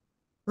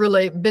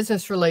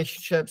business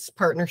relationships,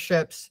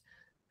 partnerships,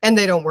 and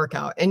they don't work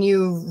out. And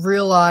you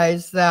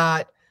realize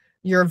that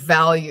your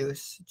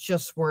values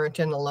just weren't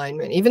in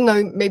alignment, even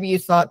though maybe you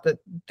thought that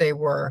they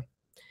were.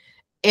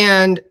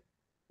 And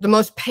the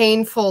most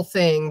painful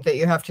thing that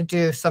you have to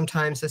do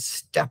sometimes is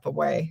step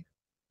away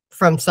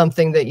from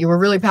something that you were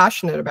really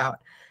passionate about.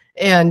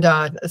 And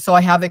so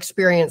I have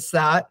experienced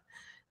that,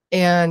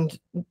 and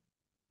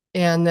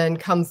then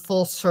come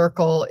full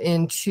circle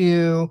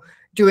into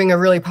doing a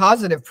really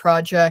positive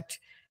project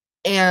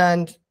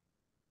and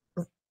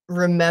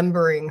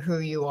remembering who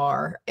you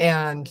are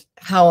and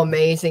how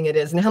amazing it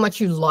is and how much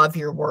you love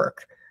your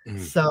work.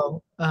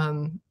 So,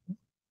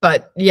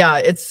 but yeah,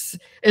 it's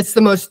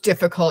the most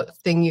difficult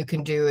thing you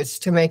can do, is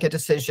to make a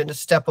decision to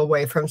step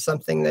away from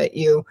something that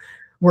you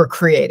were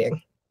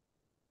creating.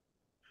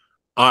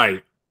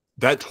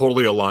 That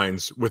totally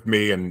aligns with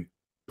me in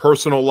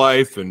personal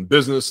life and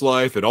business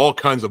life and all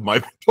kinds of my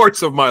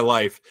parts of my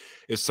life.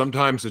 Is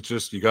sometimes it's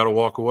just, you got to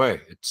walk away.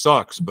 It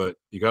sucks, but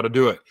you got to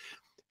do it.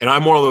 And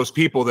I'm one of those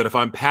people that if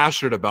I'm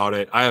passionate about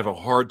it, I have a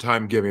hard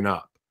time giving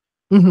up.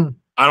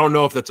 I don't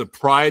know if that's a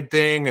pride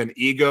thing, an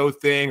ego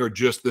thing, or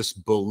just this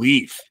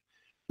belief,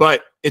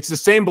 but it's the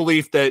same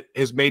belief that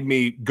has made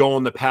me go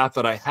on the path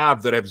that I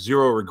have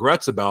zero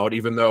regrets about,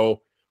 even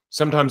though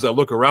sometimes I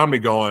look around me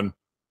going,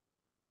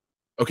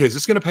 okay, is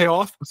this going to pay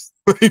off?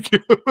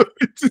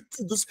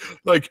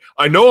 Like,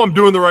 I know I'm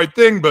doing the right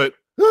thing, but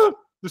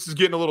this is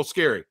getting a little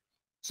scary.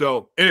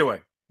 So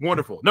anyway,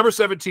 wonderful. Number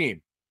 17.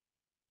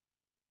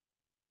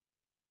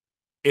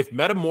 If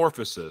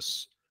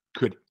Metamorphosis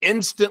could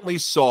instantly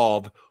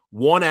solve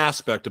one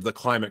aspect of the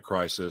climate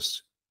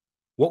crisis,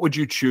 what would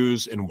you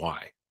choose and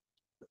why?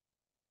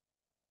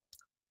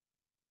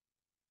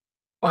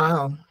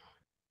 Wow.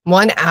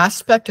 One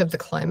aspect of the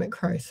climate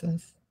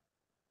crisis.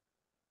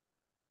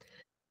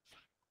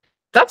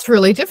 That's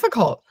really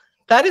difficult.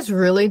 That is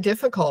really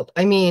difficult.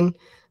 I mean,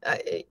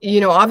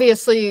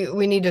 obviously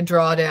we need to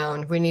draw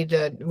down. We need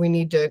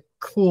to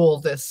cool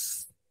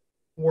this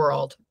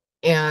world.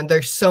 And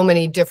there's so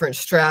many different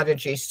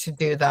strategies to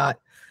do that.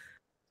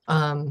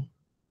 But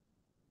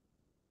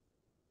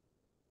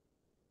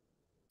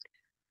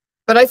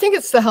I think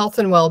it's the health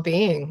and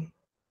well-being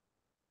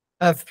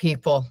of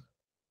people.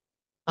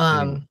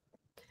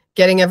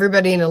 Getting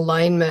everybody in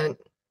alignment,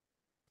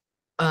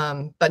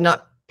 but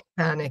not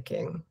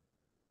panicking.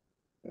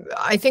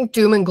 I think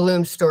doom and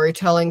gloom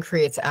storytelling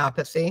creates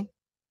apathy.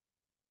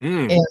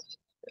 And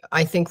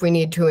I think we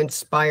need to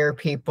inspire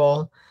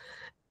people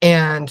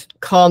and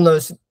calm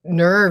those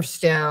nerves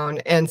down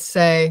and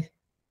say,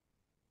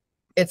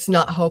 it's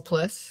not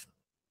hopeless.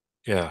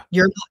 Yeah.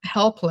 You're not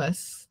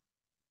helpless.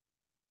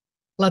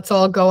 Let's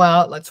all go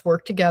out, let's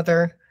work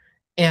together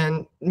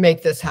and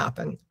make this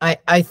happen.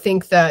 I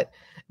think that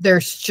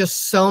there's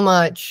just so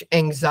much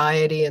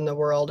anxiety in the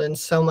world and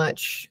so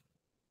much,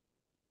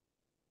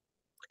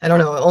 I don't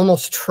know,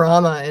 almost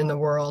trauma in the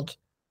world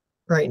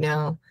right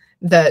now,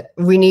 that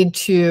we need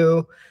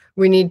to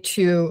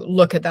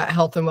look at that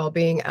health and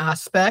well-being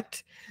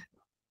aspect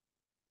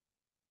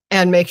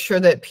and make sure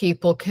that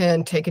people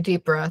can take a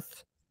deep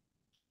breath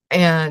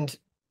and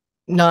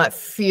not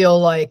feel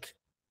like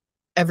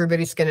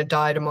everybody's going to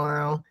die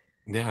tomorrow.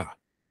 Yeah.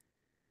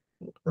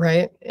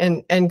 Right.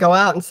 And go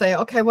out and say,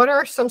 okay, what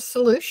are some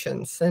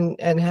solutions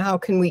and how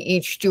can we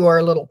each do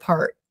our little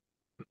part?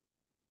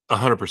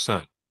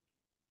 100%.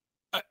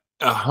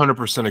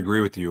 100%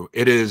 agree with you.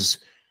 It is,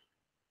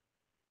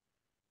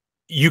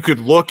 you could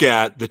look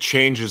at the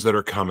changes that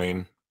are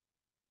coming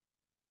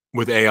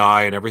with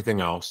AI and everything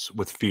else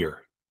with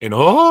fear and,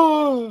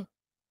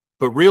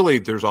 but really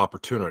there's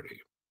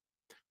opportunity.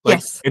 Like,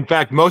 yes. In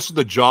fact, most of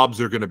the jobs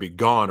that are going to be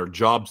gone are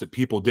jobs that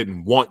people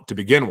didn't want to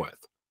begin with.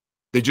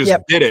 They just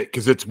did it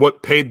because it's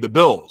what paid the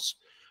bills.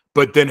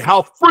 But then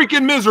how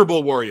freaking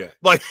miserable were you?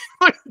 Like,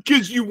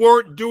 because you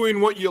weren't doing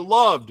what you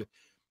loved.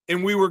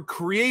 And we were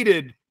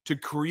created to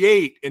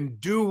create and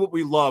do what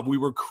we love. We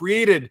were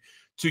created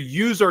to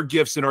use our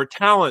gifts and our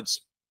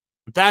talents.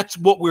 That's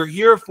what we're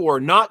here for,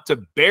 not to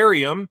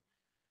bury them.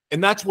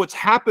 And that's what's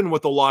happened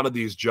with a lot of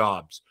these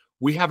jobs.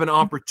 We have an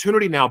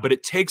opportunity now, but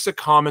it takes a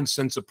common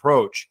sense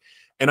approach.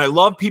 And I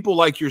love people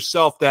like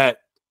yourself that,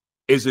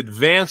 as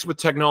advanced with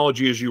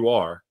technology as you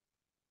are,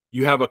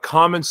 you have a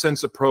common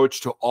sense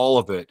approach to all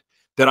of it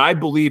that I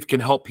believe can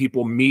help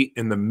people meet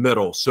in the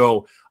middle.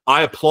 So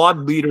I applaud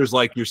leaders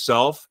like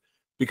yourself,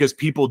 because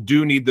people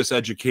do need this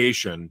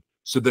education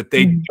so that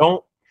they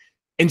don't,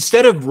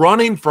 instead of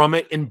running from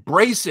it,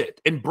 embrace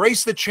it.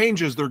 Embrace the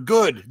changes. They're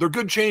good. They're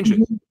good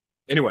changes.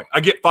 Anyway, I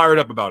get fired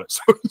up about it.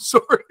 So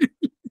sorry.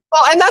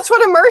 Well, and that's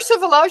what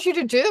immersive allows you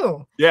to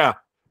do. Yeah.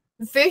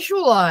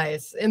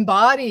 Visualize,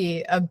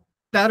 embody a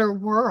better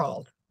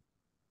world.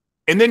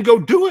 And then go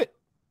do it.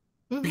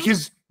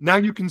 because now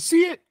you can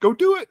see it. Go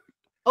do it.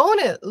 Own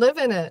it. Live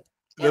in it.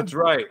 Yeah. That's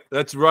right.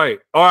 That's right.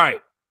 All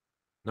right.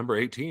 Number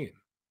 18.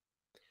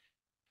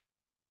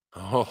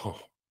 Oh,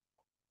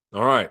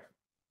 all right.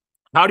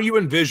 How do you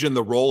envision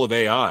the role of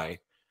AI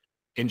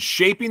in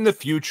shaping the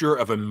future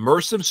of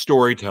immersive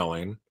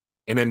storytelling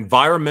and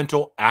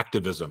environmental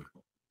activism?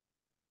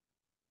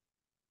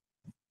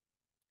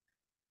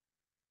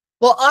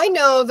 Well, I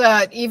know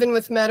that even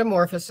with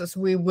Metamorphosis,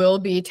 we will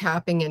be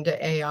tapping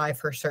into AI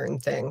for certain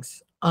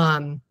things.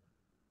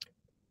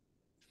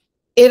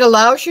 It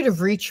allows you to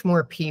reach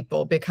more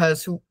people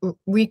because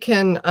we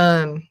can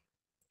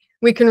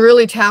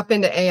really tap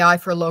into AI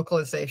for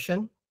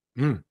localization.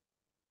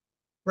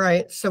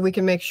 Right. So we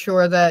can make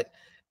sure that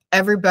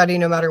everybody,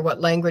 no matter what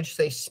language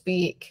they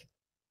speak,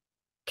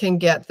 can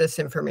get this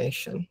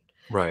information.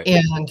 Right.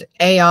 And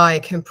AI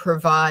can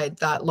provide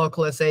that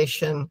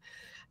localization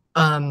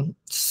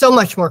so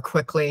much more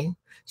quickly,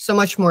 so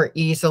much more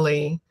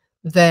easily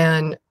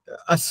than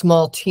a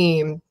small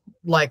team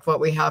like what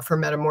we have for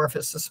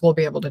Metamorphosis will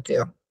be able to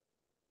do.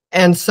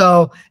 And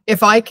so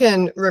if I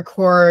can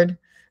record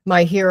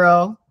my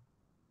hero,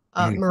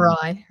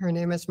 Mirai, her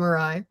name is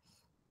Mirai,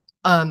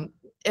 and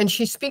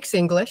she speaks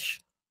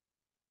English.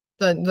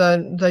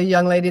 The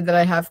young lady that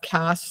I have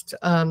cast,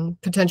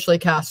 potentially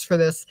cast for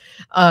this,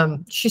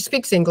 she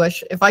speaks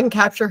English. If I can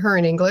capture her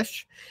in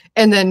English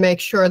and then make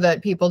sure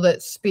that people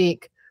that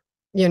speak,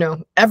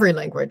 every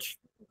language,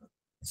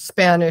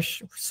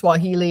 Spanish,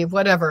 Swahili,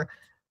 whatever,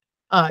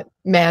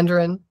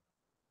 Mandarin,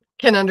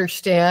 can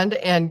understand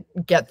and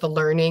get the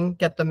learning,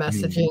 get the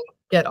messaging,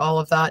 get all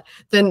of that,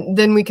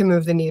 then we can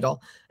move the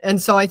needle.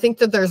 And so I think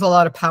that there's a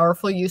lot of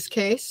powerful use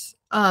case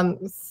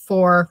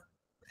for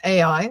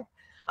AI.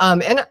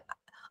 And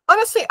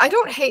honestly, I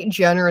don't hate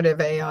generative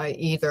AI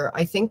either.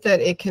 I think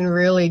that it can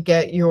really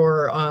get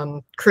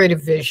your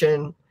creative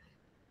vision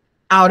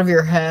out of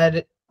your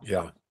head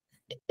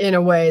in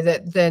a way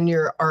that then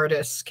your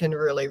artists can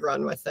really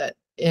run with it.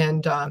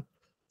 And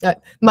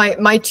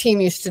my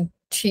team used to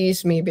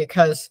tease me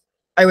because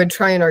I would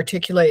try and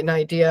articulate an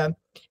idea,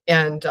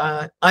 and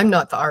I'm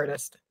not the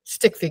artist.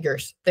 Stick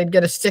figures. They'd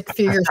get a stick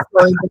figure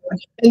storyboard,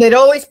 and they'd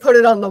always put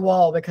it on the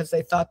wall because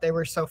they thought they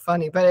were so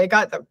funny. But I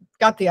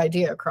got the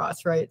idea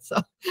across, right?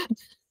 So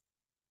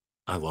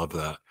I love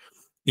that.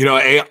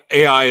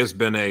 AI has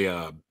been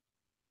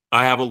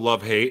I have a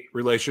love-hate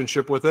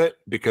relationship with it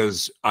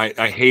because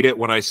I hate it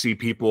when I see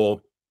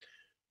people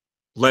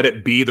let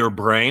it be their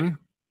brain.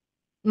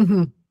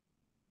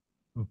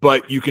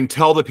 But you can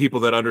tell the people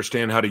that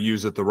understand how to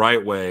use it the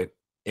right way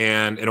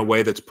and in a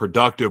way that's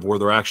productive, where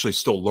they're actually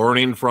still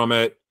learning from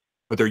it,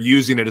 but they're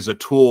using it as a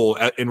tool,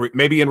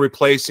 maybe in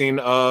replacing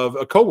of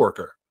a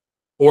coworker,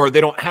 or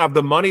they don't have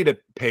the money to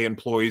pay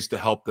employees to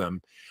help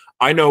them.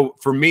 I know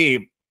for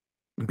me,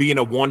 being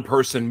a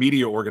one-person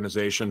media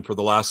organization for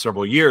the last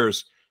several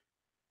years,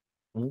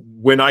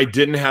 when I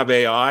didn't have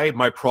AI,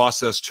 my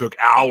process took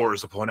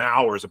hours upon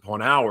hours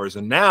upon hours,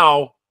 and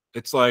now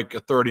it's like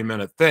a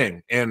 30-minute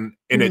thing, and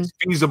it's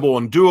feasible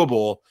and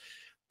doable,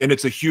 and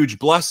it's a huge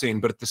blessing.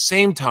 But at the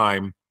same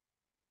time,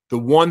 the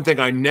one thing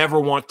I never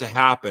want to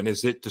happen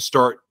is it to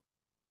start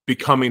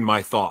becoming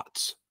my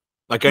thoughts.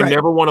 Like I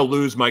never want to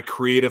lose my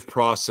creative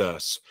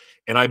process.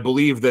 And I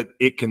believe that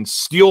it can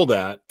steal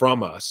that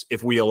from us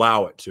if we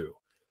allow it to.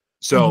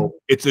 So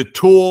it's a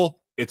tool.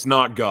 It's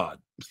not God.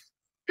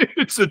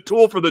 It's a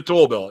tool for the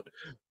tool belt.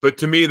 But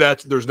to me,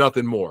 there's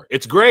nothing more.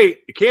 It's great.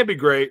 It can be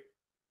great,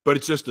 but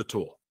it's just a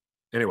tool.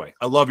 Anyway,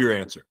 I love your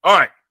answer. All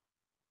right.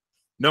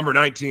 Number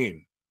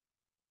 19.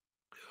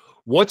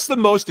 What's the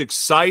most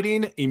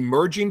exciting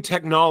emerging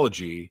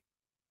technology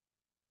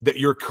that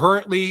you're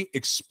currently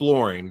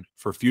exploring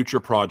for future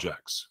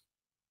projects?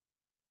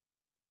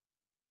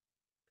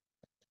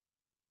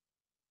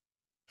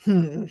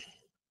 The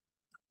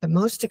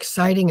most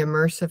exciting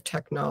immersive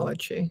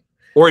technology.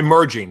 Or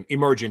emerging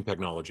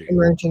technology.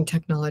 Emerging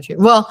technology.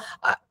 Well,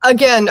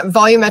 again,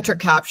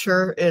 volumetric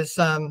capture is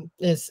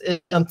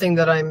something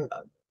that I'm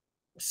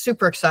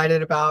super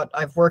excited about.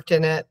 I've worked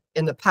in it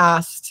in the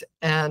past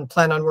and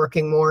plan on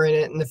working more in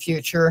it in the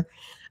future.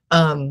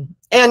 And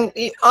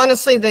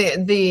honestly,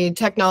 the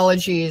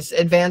technology is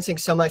advancing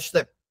so much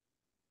that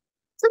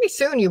pretty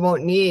soon you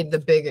won't need the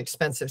big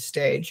expensive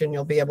stage, and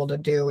you'll be able to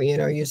do,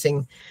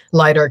 using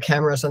LiDAR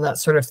cameras and that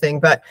sort of thing.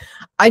 But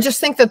I just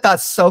think that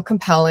that's so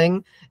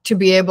compelling to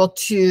be able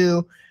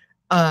to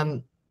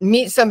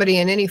meet somebody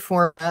in any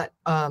format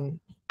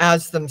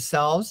as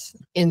themselves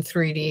in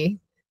 3D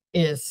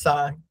is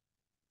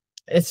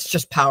it's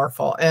just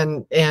powerful,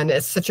 and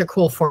it's such a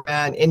cool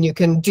format, and you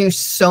can do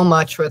so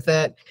much with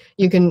it.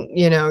 You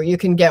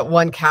can get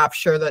one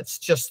capture that's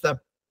just the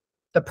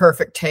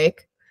perfect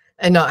take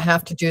and not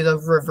have to do the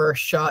reverse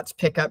shots,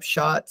 pickup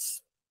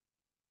shots,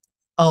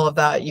 all of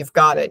that. You've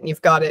got it.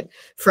 You've got it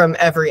from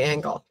every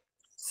angle.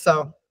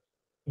 So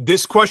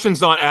this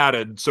question's not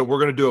added, so we're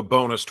going to do a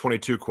bonus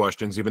 22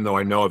 questions, even though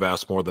I know I've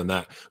asked more than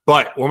that.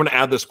 But we're going to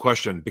add this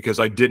question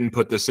because I didn't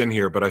put this in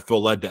here, but I feel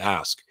led to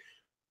ask.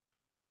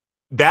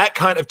 That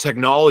kind of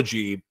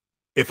technology,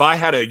 if I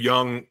had a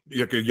young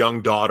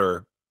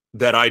daughter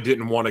that I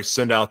didn't want to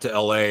send out to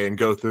LA and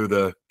go through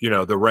the,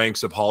 the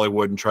ranks of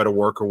Hollywood and try to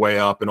work her way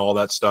up and all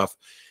that stuff.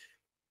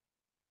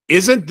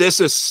 Isn't this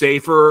a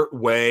safer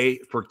way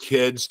for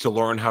kids to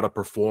learn how to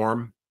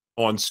perform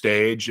on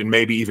stage and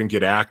maybe even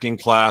get acting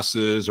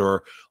classes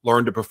or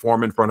learn to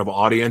perform in front of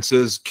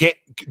audiences?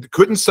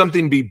 Couldn't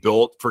something be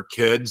built for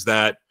kids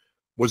that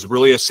was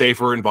really a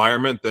safer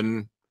environment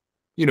than,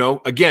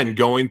 again,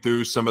 going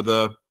through some of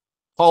the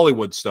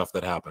Hollywood stuff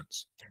that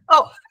happens?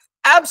 Oh,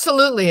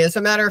 absolutely. As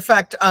a matter of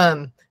fact,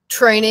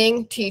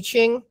 training,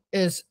 teaching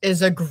is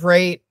a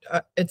great,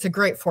 it's a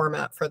great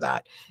format for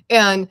that.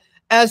 And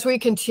as we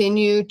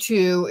continue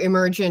to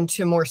emerge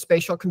into more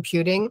spatial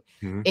computing,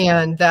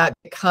 and that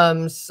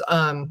becomes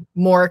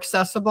more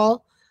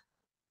accessible,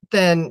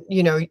 then,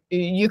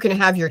 you can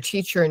have your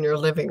teacher in your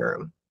living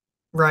room,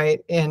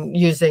 right? And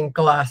using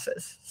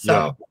glasses.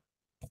 So,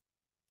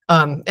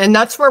 and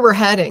that's where we're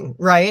heading,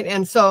 right?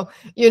 And so,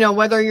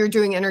 whether you're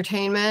doing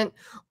entertainment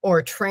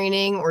or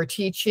training or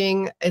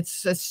teaching,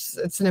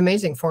 it's an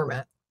amazing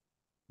format.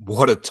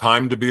 What a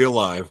time to be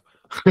alive.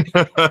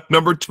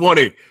 Number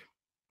 20.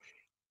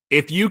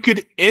 If you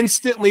could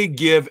instantly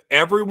give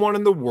everyone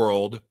in the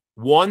world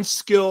one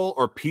skill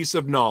or piece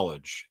of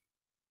knowledge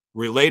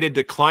related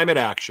to climate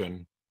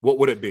action, what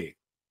would it be?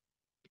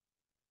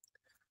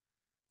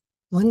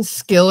 One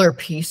skill or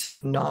piece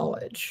of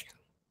knowledge.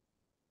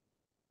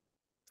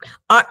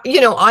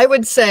 I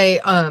would say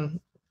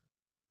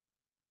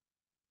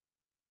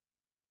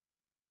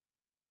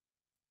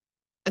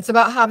it's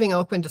about having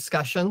open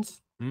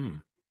discussions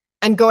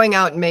and going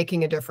out and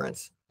making a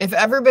difference. If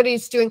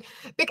everybody's doing,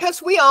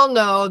 because we all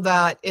know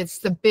that it's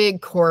the big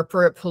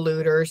corporate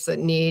polluters that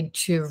need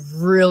to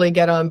really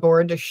get on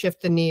board to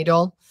shift the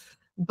needle.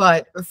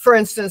 But for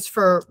instance,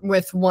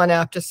 with One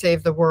App to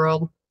Save the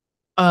World,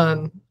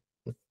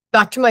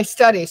 back to my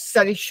studies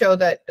show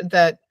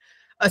that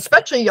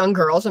especially young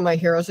girls, and my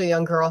hero's a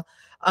young girl,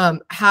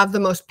 have the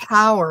most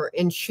power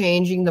in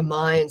changing the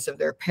minds of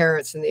their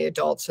parents and the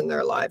adults in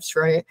their lives,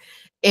 right?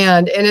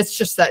 And it's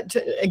just that,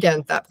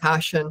 again, that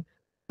passion.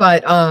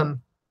 But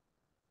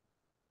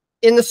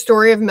in the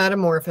story of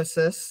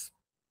Metamorphosis,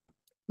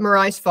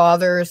 Marai's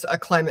father's a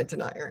climate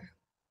denier.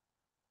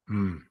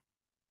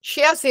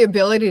 She has the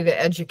ability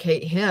to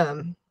educate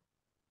him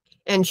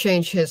and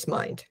change his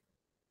mind.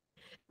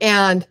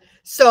 And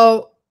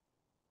so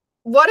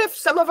what if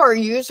some of our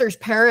users'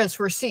 parents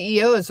were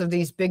CEOs of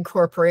these big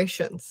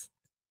corporations?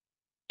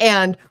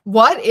 And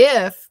what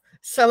if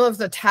some of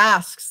the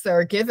tasks that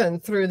are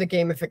given through the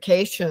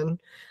gamification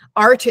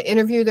are to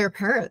interview their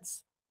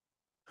parents?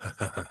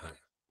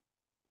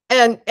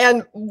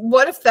 And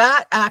what if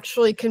that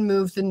actually can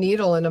move the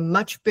needle in a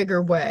much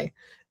bigger way,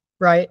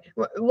 right?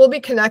 We'll be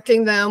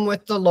connecting them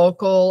with the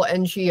local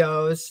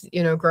NGOs,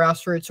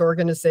 grassroots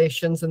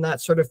organizations and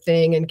that sort of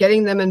thing, and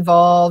getting them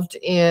involved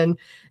in,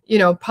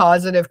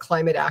 positive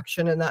climate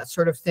action and that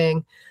sort of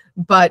thing.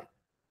 But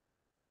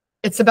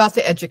it's about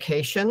the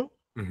education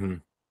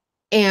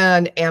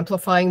and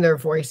amplifying their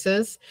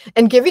voices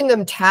and giving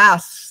them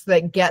tasks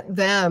that get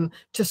them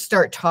to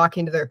start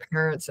talking to their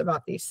parents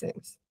about these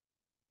things.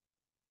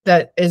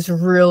 That is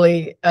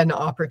really an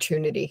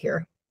opportunity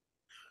here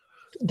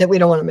that we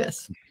don't want to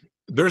miss.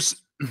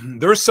 There's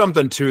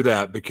something to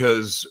that,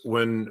 because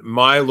when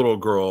my little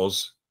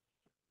girls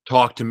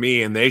talk to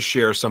me and they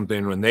share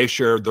something, when they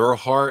share their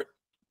heart,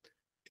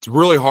 it's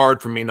really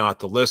hard for me not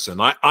to listen.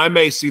 I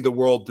may see the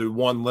world through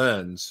one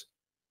lens,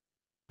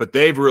 but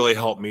they've really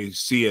helped me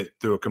see it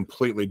through a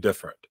completely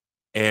different.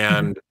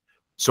 And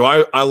so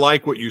I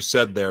like what you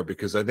said there,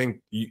 because I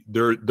think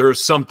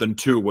there's something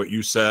to what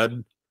you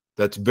said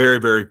that's very,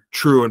 very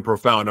true and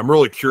profound. I'm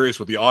really curious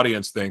what the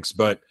audience thinks,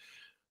 but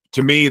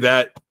to me,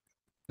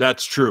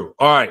 that's true.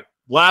 All right,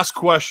 last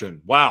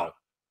question. Wow,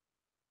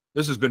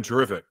 this has been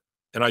terrific.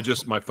 And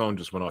my phone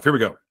just went off. Here we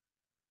go.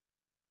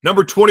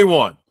 Number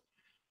 21.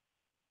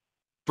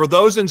 For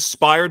those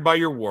inspired by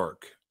your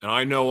work, and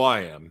I know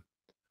I am,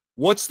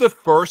 what's the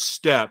first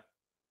step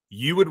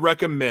you would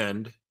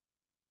recommend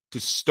to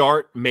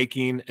start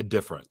making a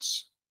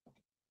difference?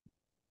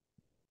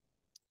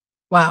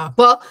 Wow.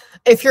 Well,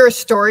 if you're a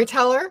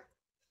storyteller,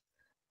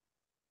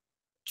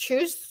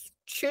 choose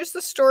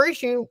the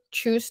stories you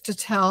choose to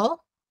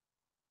tell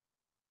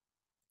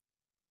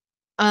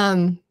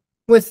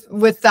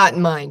with that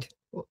in mind.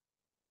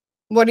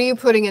 What are you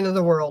putting into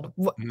the world?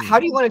 How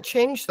do you want to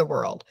change the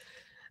world?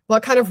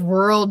 What kind of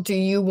world do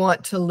you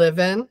want to live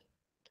in?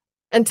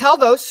 And tell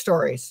those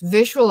stories,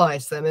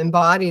 visualize them,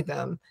 embody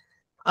them.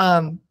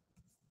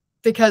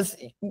 Because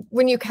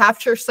when you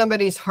capture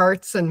somebody's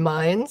hearts and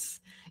minds,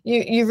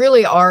 you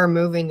really are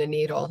moving the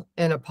needle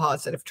in a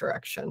positive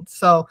direction.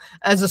 So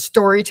as a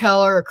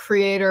storyteller, a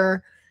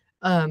creator,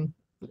 think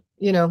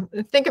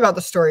about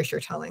the stories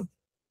you're telling.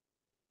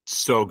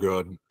 So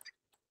good.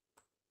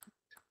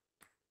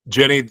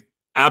 Jenni,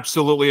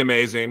 absolutely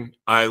amazing.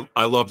 I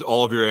loved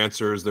all of your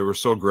answers. They were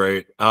so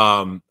great.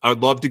 I'd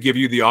love to give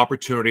you the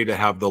opportunity to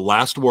have the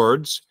last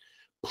words.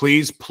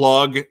 Please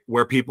plug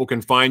where people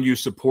can find you,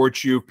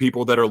 support you,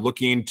 people that are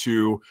looking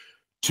to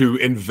to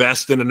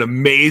invest in an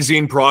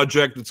amazing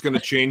project that's going to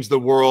change the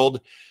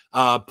world.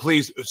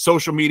 Please,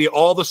 social media,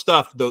 all the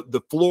stuff,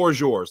 the floor is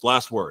yours.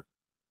 Last word.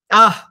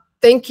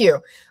 Thank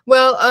you.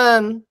 Well,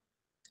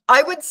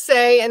 I would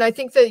say, and I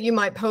think that you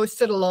might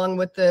post it along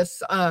with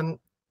this, on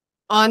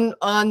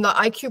the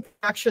IQ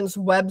Productions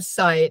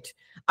website,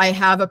 I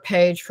have a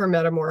page for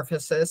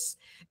Metamorphosis,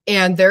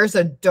 and there's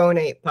a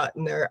donate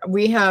button there.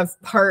 We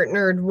have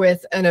partnered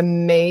with an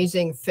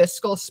amazing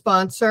fiscal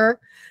sponsor,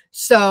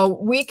 so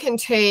we can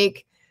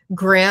take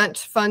grant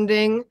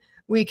funding,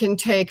 we can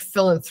take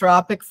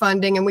philanthropic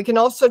funding, and we can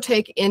also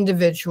take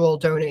individual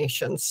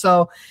donations.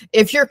 So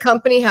if your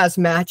company has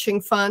matching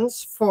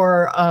funds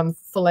for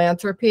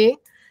philanthropy,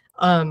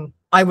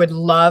 I would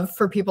love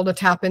for people to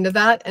tap into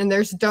that. And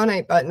there's a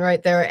donate button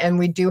right there. And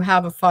we do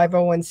have a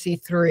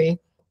 501c3,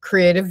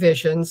 Creative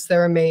Visions.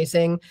 They're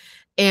amazing.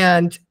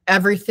 And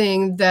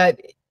everything that,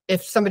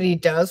 if somebody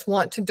does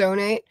want to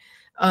donate,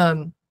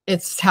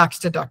 it's tax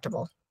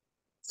deductible.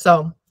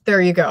 So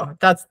there you go.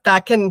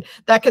 That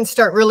can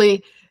start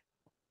really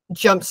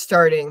jump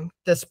starting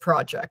this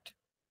project.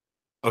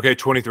 Okay,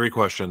 23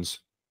 questions.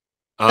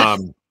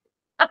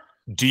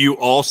 Do you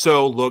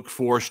also look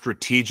for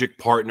strategic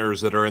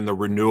partners that are in the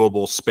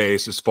renewable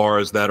space, as far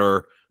as that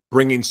are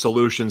bringing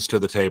solutions to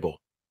the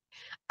table?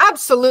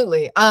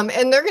 Absolutely.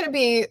 And they're going to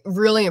be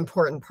really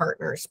important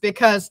partners,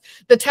 because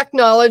the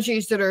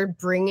technologies that are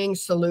bringing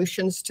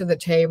solutions to the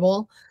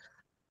table,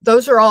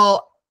 those are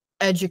all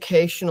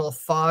educational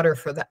fodder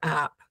for the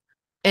app.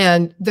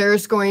 And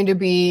there's going to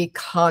be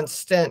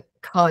constant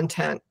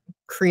content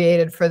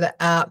created for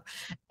the app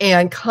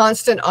and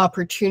constant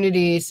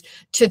opportunities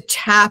to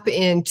tap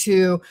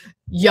into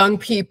young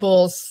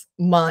people's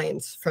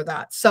minds for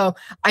that. So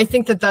I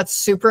think that that's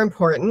super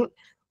important.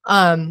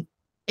 And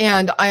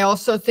I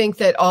also think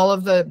that all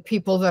of the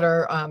people that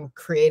are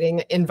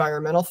creating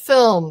environmental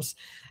films,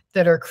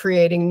 that are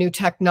creating new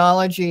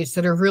technologies,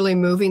 that are really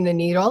moving the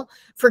needle,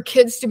 for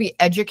kids to be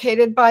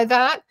educated by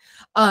that.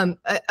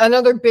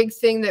 Another big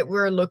thing that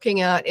we're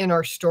looking at in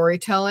our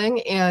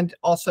storytelling and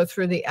also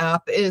through the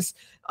app is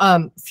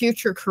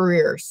future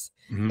careers.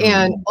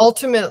 And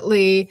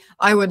ultimately,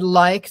 I would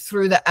like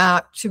through the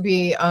app to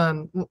be,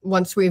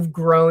 once we've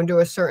grown to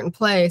a certain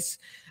place,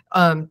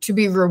 to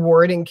be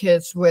rewarding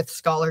kids with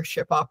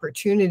scholarship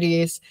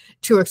opportunities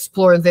to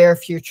explore their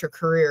future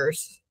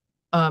careers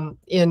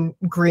in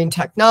green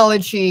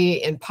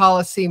technology, in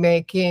policy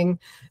making.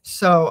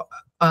 So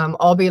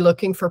I'll be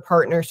looking for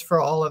partners for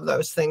all of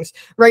those things.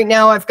 Right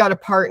now, I've got a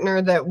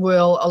partner that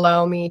will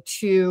allow me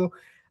to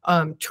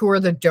tour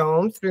the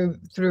dome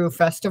through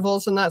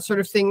festivals and that sort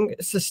of thing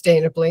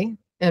sustainably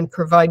and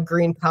provide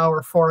green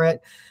power for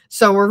it.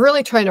 So we're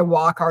really trying to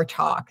walk our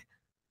talk.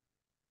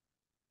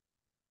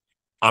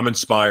 I'm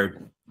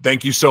inspired.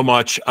 Thank you so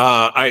much.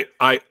 I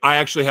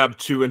actually have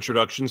 2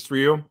 introductions for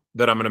you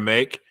that I'm going to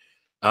make.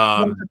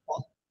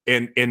 Wonderful.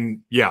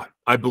 And yeah,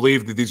 I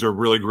believe that these are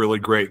really, really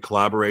great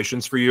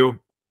collaborations for you.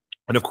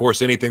 And of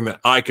course, anything that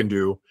I can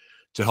do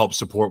to help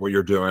support what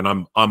you're doing,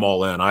 I'm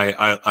all in.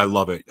 I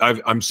love it.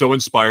 I'm so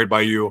inspired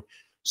by you.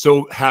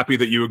 So happy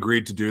that you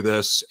agreed to do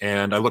this,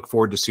 and I look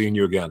forward to seeing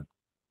you again.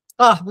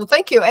 Well,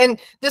 thank you. And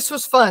this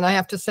was fun, I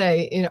have to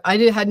say. You know, I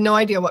had no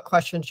idea what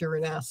questions you were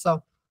going to ask, so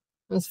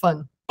it was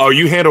fun. Oh,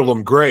 you handled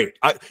them great.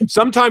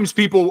 Sometimes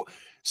people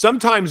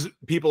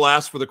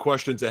ask for the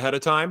questions ahead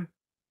of time,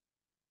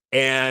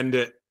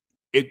 and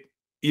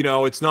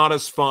it's not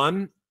as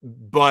fun,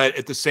 but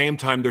at the same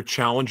time they're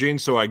challenging,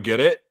 so I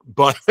get it.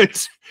 But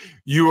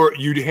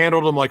you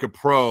handled them like a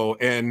pro,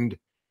 and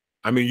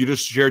I mean, you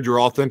just shared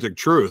your authentic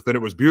truth, and it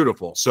was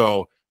beautiful.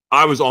 So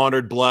I was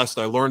honored, blessed.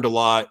 I learned a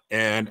lot,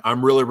 and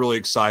I'm really, really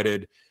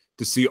excited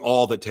to see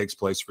all that takes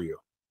place for you.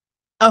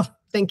 Oh,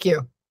 thank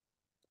you.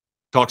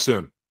 Talk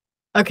soon.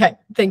 Okay.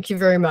 Thank you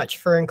very much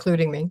for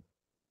including me.